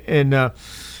and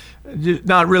just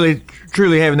not really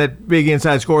truly having that big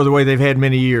inside score the way they've had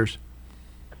many years.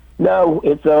 No,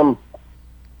 it's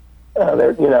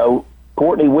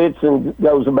Courtney Whitson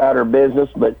goes about her business,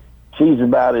 but she's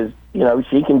about as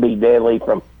she can be deadly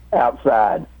from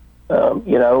outside. And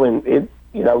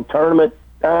tournament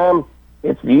time,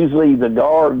 it's usually the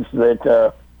guards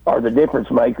that are the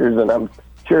difference makers, and I'm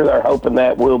sure they're hoping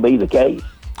that will be the case.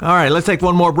 All right, let's take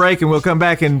one more break, and we'll come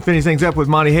back and finish things up with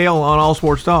Monty Hale on All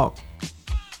Sports Talk.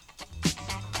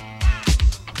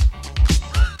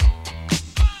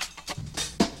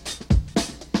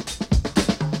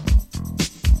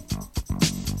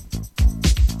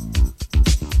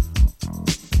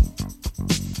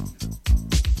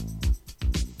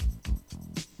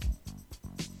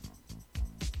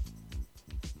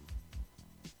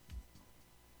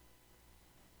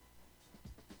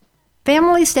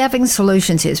 Family Staffing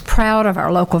Solutions is proud of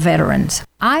our local veterans.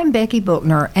 I'm Becky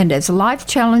Buchner, and as life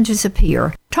challenges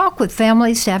appear, talk with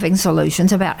Family Staffing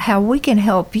Solutions about how we can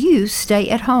help you stay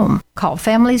at home. Call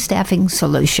Family Staffing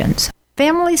Solutions.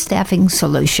 Family Staffing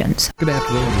Solutions. Good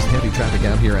afternoon. There's heavy traffic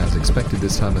out here as expected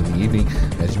this time of the evening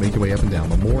as you make your way up and down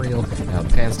Memorial, out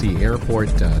past the airport.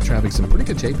 Traffic's in pretty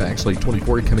good shape, actually.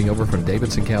 24 coming over from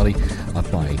Davidson County up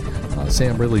by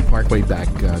Sam Ridley Parkway back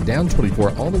down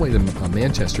 24 all the way to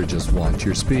Manchester. Just watch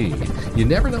your speed. You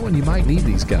never know when you might need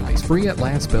these guys. Free at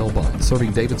last bell button,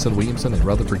 serving Davidson, Williamson, and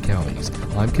Rutherford counties.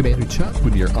 I'm Commander Chuck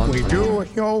with your We do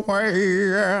it your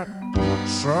way at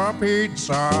Sir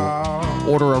Pizza.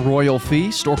 Order a royal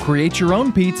feast or create your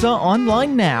own pizza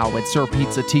online now at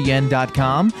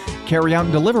sirpizzatn.com. Carry out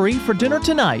and delivery for dinner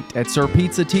tonight at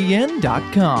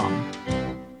sirpizzatn.com.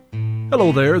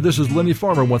 Hello there, this is Lenny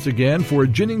Farmer once again for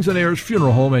Jennings & Ayers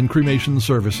Funeral Home and Cremation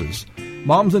Services.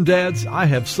 Moms and dads, I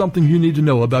have something you need to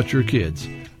know about your kids.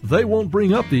 They won't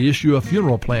bring up the issue of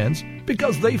funeral plans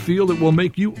because they feel it will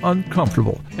make you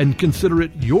uncomfortable and consider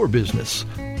it your business.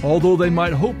 Although they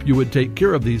might hope you would take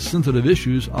care of these sensitive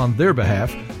issues on their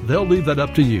behalf, they'll leave that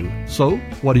up to you. So,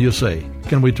 what do you say?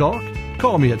 Can we talk?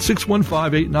 Call me at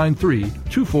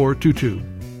 615-893-2422.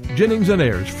 Jennings &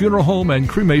 Ayers Funeral Home and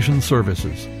Cremation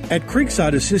Services. At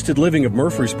Creekside Assisted Living of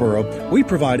Murfreesboro, we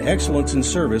provide excellence in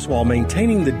service while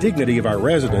maintaining the dignity of our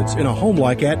residents in a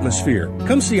home-like atmosphere.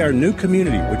 Come see our new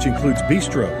community, which includes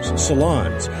bistros,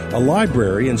 salons, a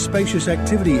library, and spacious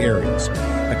activity areas.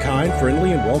 A kind,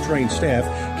 friendly, and well-trained staff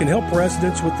can help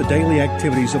residents with the daily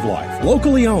activities of life.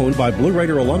 Locally owned by Blue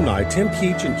Raider alumni Tim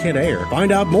Keach and Kent Ayer.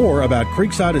 Find out more about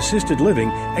Creekside Assisted Living,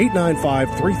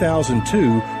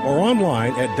 895-3002, or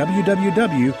online at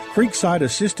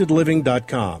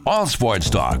www.creeksideassistedliving.com. All Sports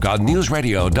Talk on News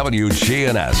Radio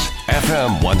WGNS,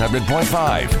 FM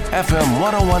 100.5, FM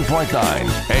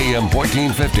 101.9, AM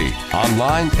 1450,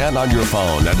 online and on your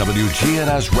phone at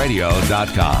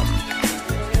WGNSradio.com.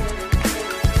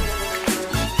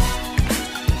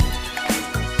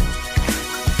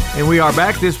 And we are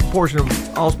back. This portion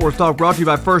of All Sports Talk brought to you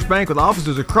by First Bank with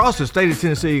offices across the state of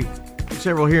Tennessee,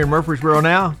 several here in Murfreesboro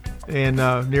now and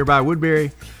nearby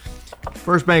Woodbury.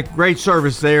 First Bank, great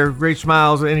service there, great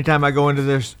smiles. Anytime I go into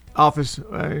this office,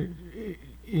 I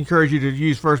encourage you to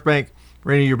use First Bank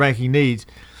for any of your banking needs.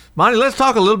 Monty, let's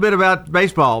talk a little bit about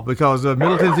baseball because the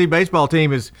Middle Tennessee baseball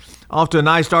team is off to a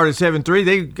nice start at 7-3.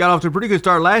 They got off to a pretty good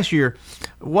start last year.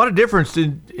 What a difference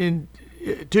in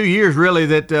 2 years, really,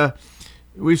 that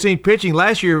we've seen pitching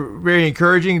last year very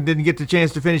encouraging, didn't get the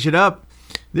chance to finish it up.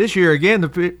 This year, again, the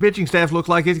pitching staff looks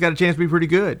like it's got a chance to be pretty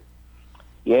good.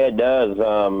 Yeah, it does.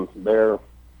 I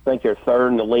think they're third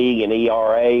in the league in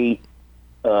ERA,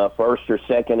 first or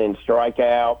second in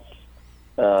strikeouts.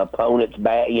 Opponents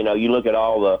bat. You look at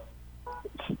all the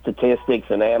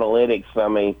statistics and analytics. I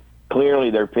mean,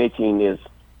 clearly their pitching is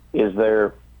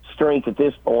their strength at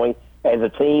this point. As a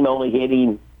team, only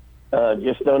hitting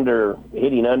under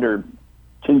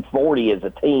 240 as a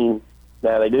team.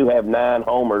 Now they do have 9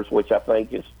 homers, which I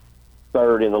think is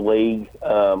third in the league.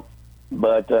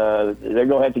 But they're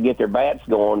going to have to get their bats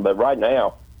going. But right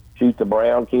now, Shoot the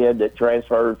Brown kid that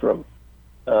transferred from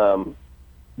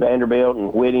Vanderbilt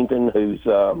and Whittington, who's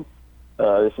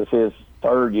this is his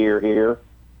third year here,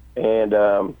 and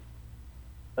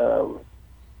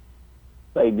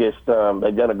they've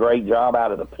done a great job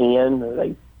out of the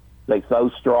pen. They throw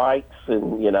strikes,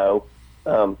 and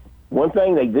one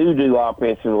thing they do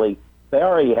offensively, they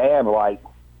already have like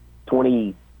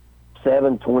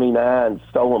 29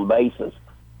 stolen bases.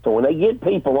 So when they get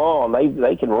people on,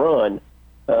 they can run.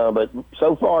 But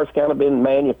so far it's kind of been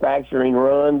manufacturing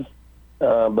runs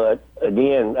But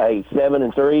again, a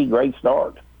 7-3, great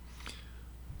start.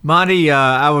 Monty,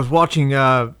 I was watching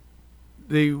one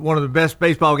of the best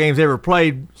baseball games ever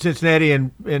played, Cincinnati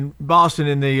and Boston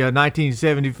in the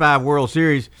 1975 World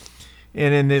Series,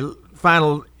 and in the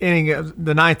final inning,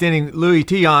 the ninth inning, Louis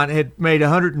Tiant had made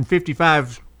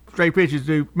 155 straight pitches.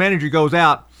 The manager goes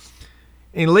out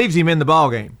and leaves him in the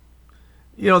ball game.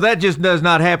 That just does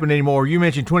not happen anymore. You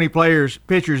mentioned 20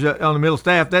 pitchers on the middle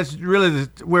staff. That's really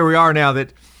where we are now,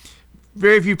 that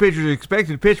very few pitchers are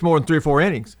expected to pitch more than 3 or 4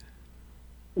 innings.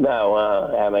 No,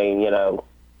 I mean,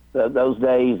 those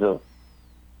days of,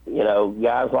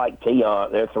 guys like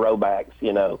Tiant, they're throwbacks,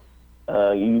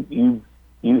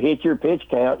 you hit your pitch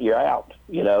count, you're out,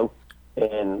 and,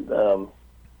 and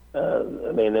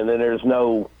then there's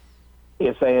no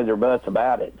ifs, ands, or buts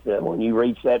about it. When you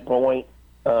reach that point,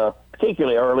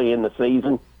 particularly early in the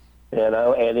season,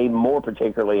 and even more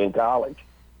particularly in college.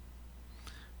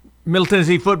 Middle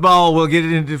Tennessee football will get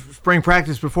into spring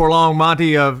practice before long.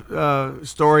 Monty, a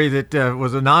story that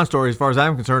was a non-story as far as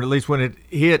I'm concerned, at least when it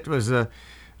hit, was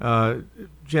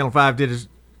Channel 5 did his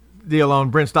deal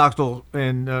on Brent Stockstill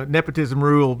and nepotism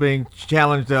rule being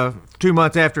challenged 2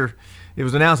 months after it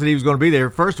was announced that he was going to be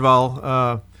there. First of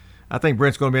all, I think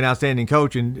Brent's going to be an outstanding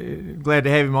coach, and glad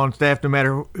to have him on staff no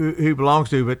matter who he belongs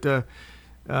to. But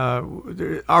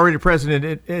already president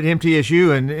at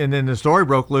MTSU, and then the story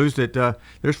broke loose that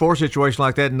there's 4 situations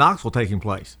like that in Knoxville taking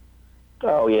place.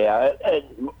 Oh, yeah.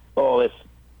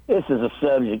 This is a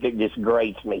subject that just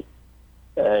grates me.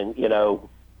 And,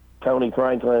 Tony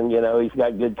Franklin, he's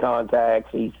got good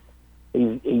contacts. He's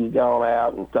gone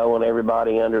out and throwing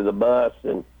everybody under the bus.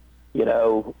 And,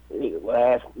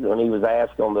 when he was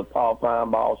asked on the Paul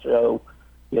Feinbaugh show,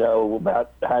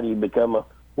 about how do you become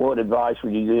what advice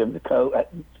would you give the coach?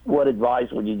 What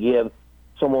advice would you give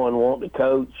someone wanting to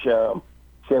coach?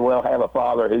 Said, well, have a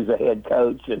father who's a head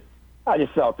coach. And I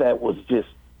just thought that was just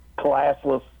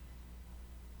classless,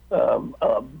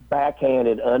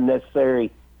 backhanded,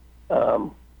 unnecessary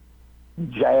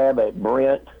jab at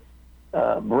Brent.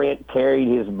 Brent carried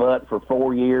his butt for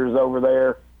 4 years over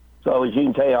there. So as you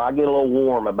can tell, I get a little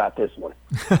warm about this one.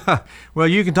 Well,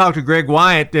 you can talk to Greg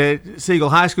Wyatt at Siegel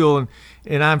High School,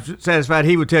 and I'm satisfied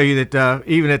he would tell you that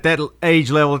even at that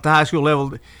age level, at the high school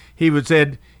level, he would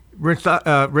said Brent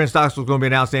Stockstill is going to be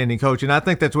an outstanding coach, and I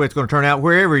think that's the way it's going to turn out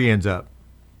wherever he ends up.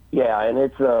 Yeah, and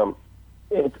it's and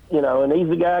he's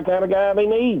the kind of guy they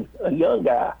need, a young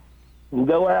guy. You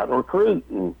go out and recruit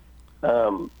and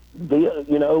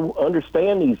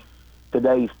understand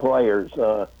today's players.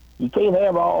 You can't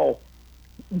have all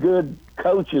good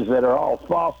coaches that are all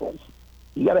fossils.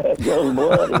 You got to have young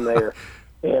blood in there,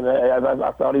 and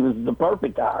I thought he was the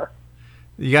perfect hire.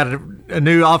 You got a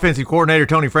new offensive coordinator.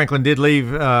 Tony Franklin did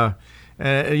leave, a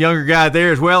younger guy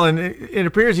there as well, and it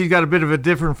appears he's got a bit of a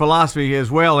different philosophy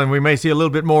as well, and we may see a little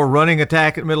bit more running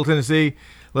attack at Middle Tennessee,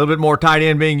 a little bit more tight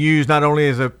end being used not only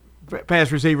as a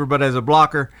pass receiver but as a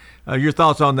blocker. Your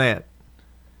thoughts on that?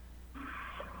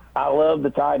 I love the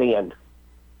tight end.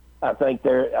 I think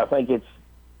it's.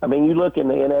 I mean, you look in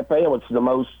the NFL, it's the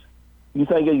most. You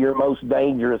think of your most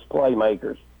dangerous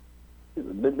playmakers.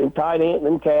 The tight end,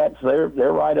 them cats, they're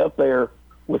right up there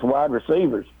with wide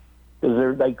receivers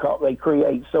because they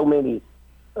create so many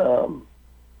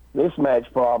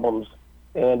mismatch problems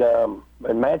and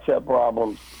matchup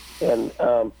problems. And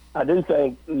I do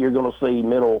think you're going to see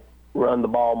middle run the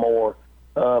ball more,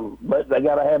 but they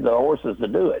got to have the horses to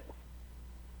do it.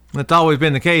 It's always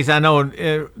been the case. I know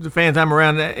the fans I'm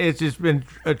around, it's just been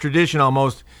a tradition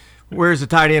almost. Where's the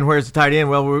tight end? Where's the tight end?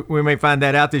 Well, we may find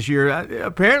that out this year.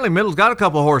 Apparently, Middle's got a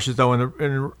couple of horses, though, in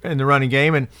the running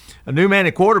game. And a new man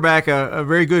at quarterback, a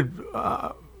very good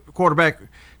quarterback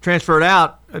transferred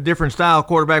out, a different style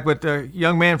quarterback, but a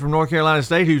young man from North Carolina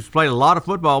State who's played a lot of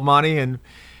football, Monty, and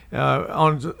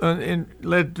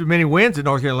led to many wins at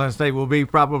North Carolina State, will be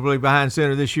probably behind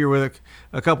center this year with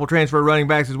a couple transfer running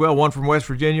backs as well, one from West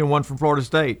Virginia and one from Florida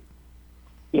State.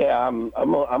 Yeah,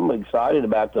 I'm excited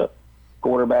about the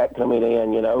quarterback coming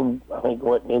in. I think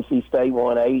NC State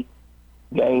won 8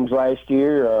 games last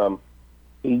year.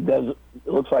 It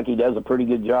looks like he does a pretty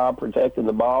good job protecting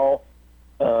the ball.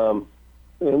 And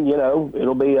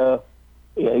it'll be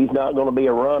he's not going to be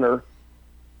a runner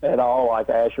at all like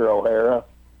Asher O'Hara.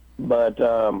 But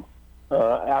I'm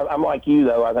like you,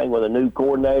 though. I think with a new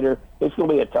coordinator, it's going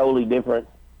to be a totally different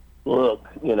look,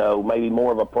 maybe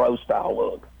more of a pro-style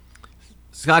look.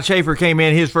 Scott Schaefer came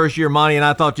in his first year, Monty, and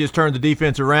I thought just turned the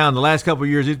defense around. The last couple of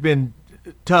years, it's been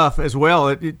tough as well.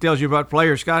 It tells you about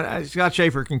players. Scott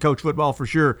Schaefer can coach football for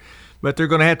sure, but they're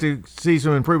going to have to see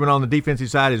some improvement on the defensive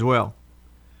side as well.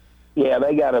 Yeah,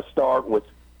 they got to start with,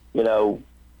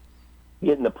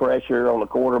 getting the pressure on the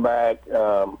quarterback,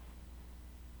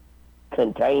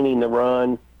 containing the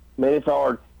run. I mean, it's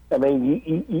hard. I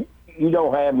mean, you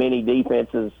don't have many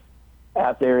defenses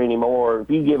out there anymore. If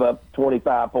you give up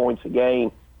 25 points a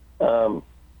game,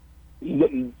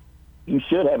 you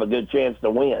should have a good chance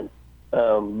to win.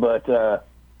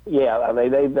 Yeah, I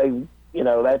mean, they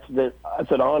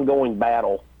that's an ongoing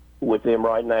battle with them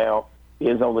right now,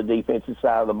 is on the defensive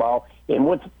side of the ball. And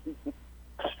what's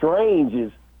strange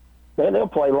is, man, they'll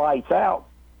play lights out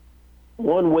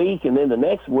one week, and then the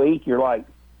next week you're like,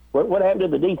 what happened to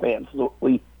the defense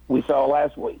we saw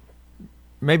last week?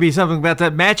 Maybe something about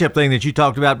that matchup thing that you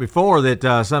talked about before,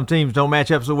 that some teams don't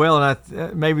match up so well,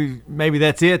 and maybe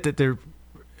that's it, that they're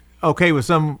okay with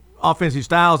some offensive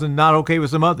styles and not okay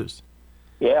with some others.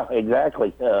 Yeah,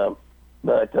 exactly.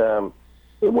 But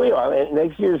it will. I mean,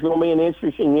 next year is going to be an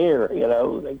interesting year. You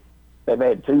know, they've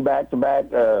had 2 back-to-back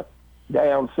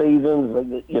down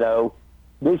seasons. You know,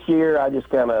 this year I just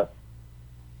kind of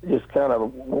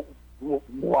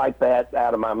wipe that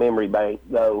out of my memory bank,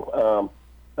 though.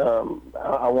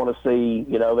 I want to see,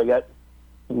 you know, they got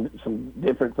some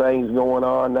different things going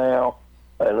on now.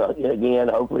 And again,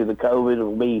 hopefully the COVID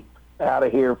will be out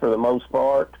of here for the most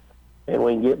part, and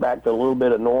we can get back to a little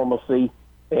bit of normalcy.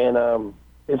 And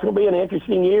it's going to be an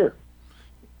interesting year.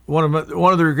 One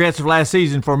of the regrets of last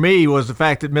season for me was the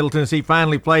fact that Middle Tennessee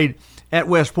finally played at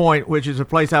West Point, which is a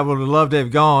place I would have loved to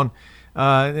have gone.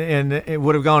 And it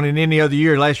would have gone in any other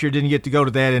year. Last year didn't get to go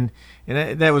to that, and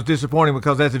that was disappointing,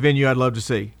 because that's a venue I'd love to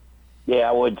see. Yeah,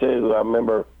 I would too. I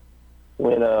remember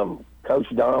when Coach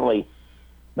Donnelly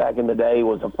back in the day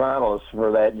was a finalist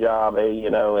for that job, you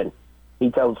know, and he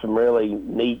told some really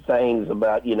neat things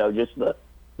about, you know, just the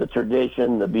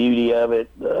tradition, the beauty of it.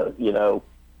 You know,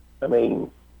 I mean,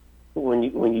 when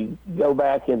you go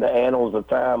back in the annals of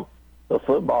time, the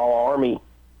football Army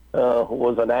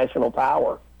was a national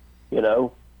power. You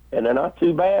know, and they're not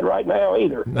too bad right now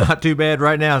either. Not too bad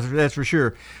right now, that's for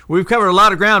sure. We've covered a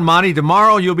lot of ground, Monty.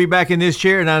 Tomorrow you'll be back in this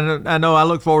chair, and I know I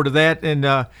look forward to that,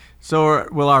 and so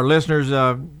will our listeners.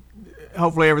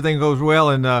 Hopefully everything goes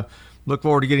well, and look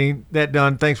forward to getting that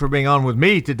done. Thanks for being on with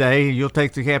me today. You'll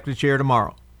take the captain's chair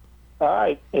tomorrow. All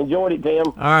right. Enjoyed it, Tim.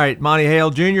 All right. Monty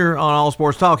Hale Jr. on All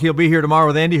Sports Talk. He'll be here tomorrow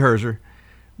with Andy Herzer.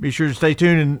 Be sure to stay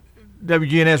tuned in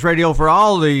WGNS Radio for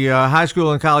all the high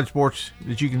school and college sports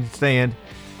that you can stand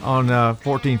on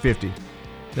 1450.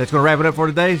 That's going to wrap it up for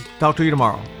today. Talk to you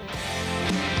tomorrow.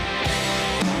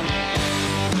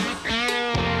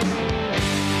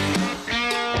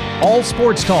 All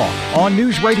Sports Talk on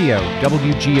News Radio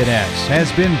WGNS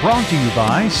has been brought to you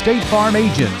by State Farm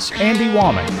agents Andy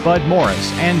Womack, Bud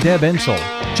Morris, and Deb Insel.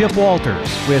 Chip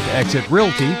Walters with Exit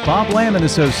Realty, Bob Lamb and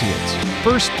Associates.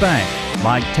 First Bank,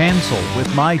 Mike Tansel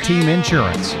with My Team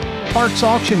Insurance. Parks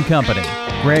Auction Company,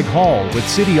 Greg Hall with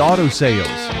City Auto Sales.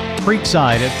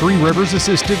 Creekside at Three Rivers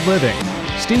Assisted Living.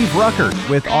 Steve Ruckert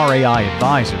with RAI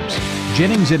Advisors.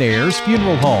 Jennings & Ayers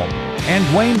Funeral Home.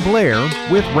 And Wayne Blair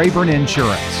with Rayburn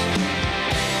Insurance.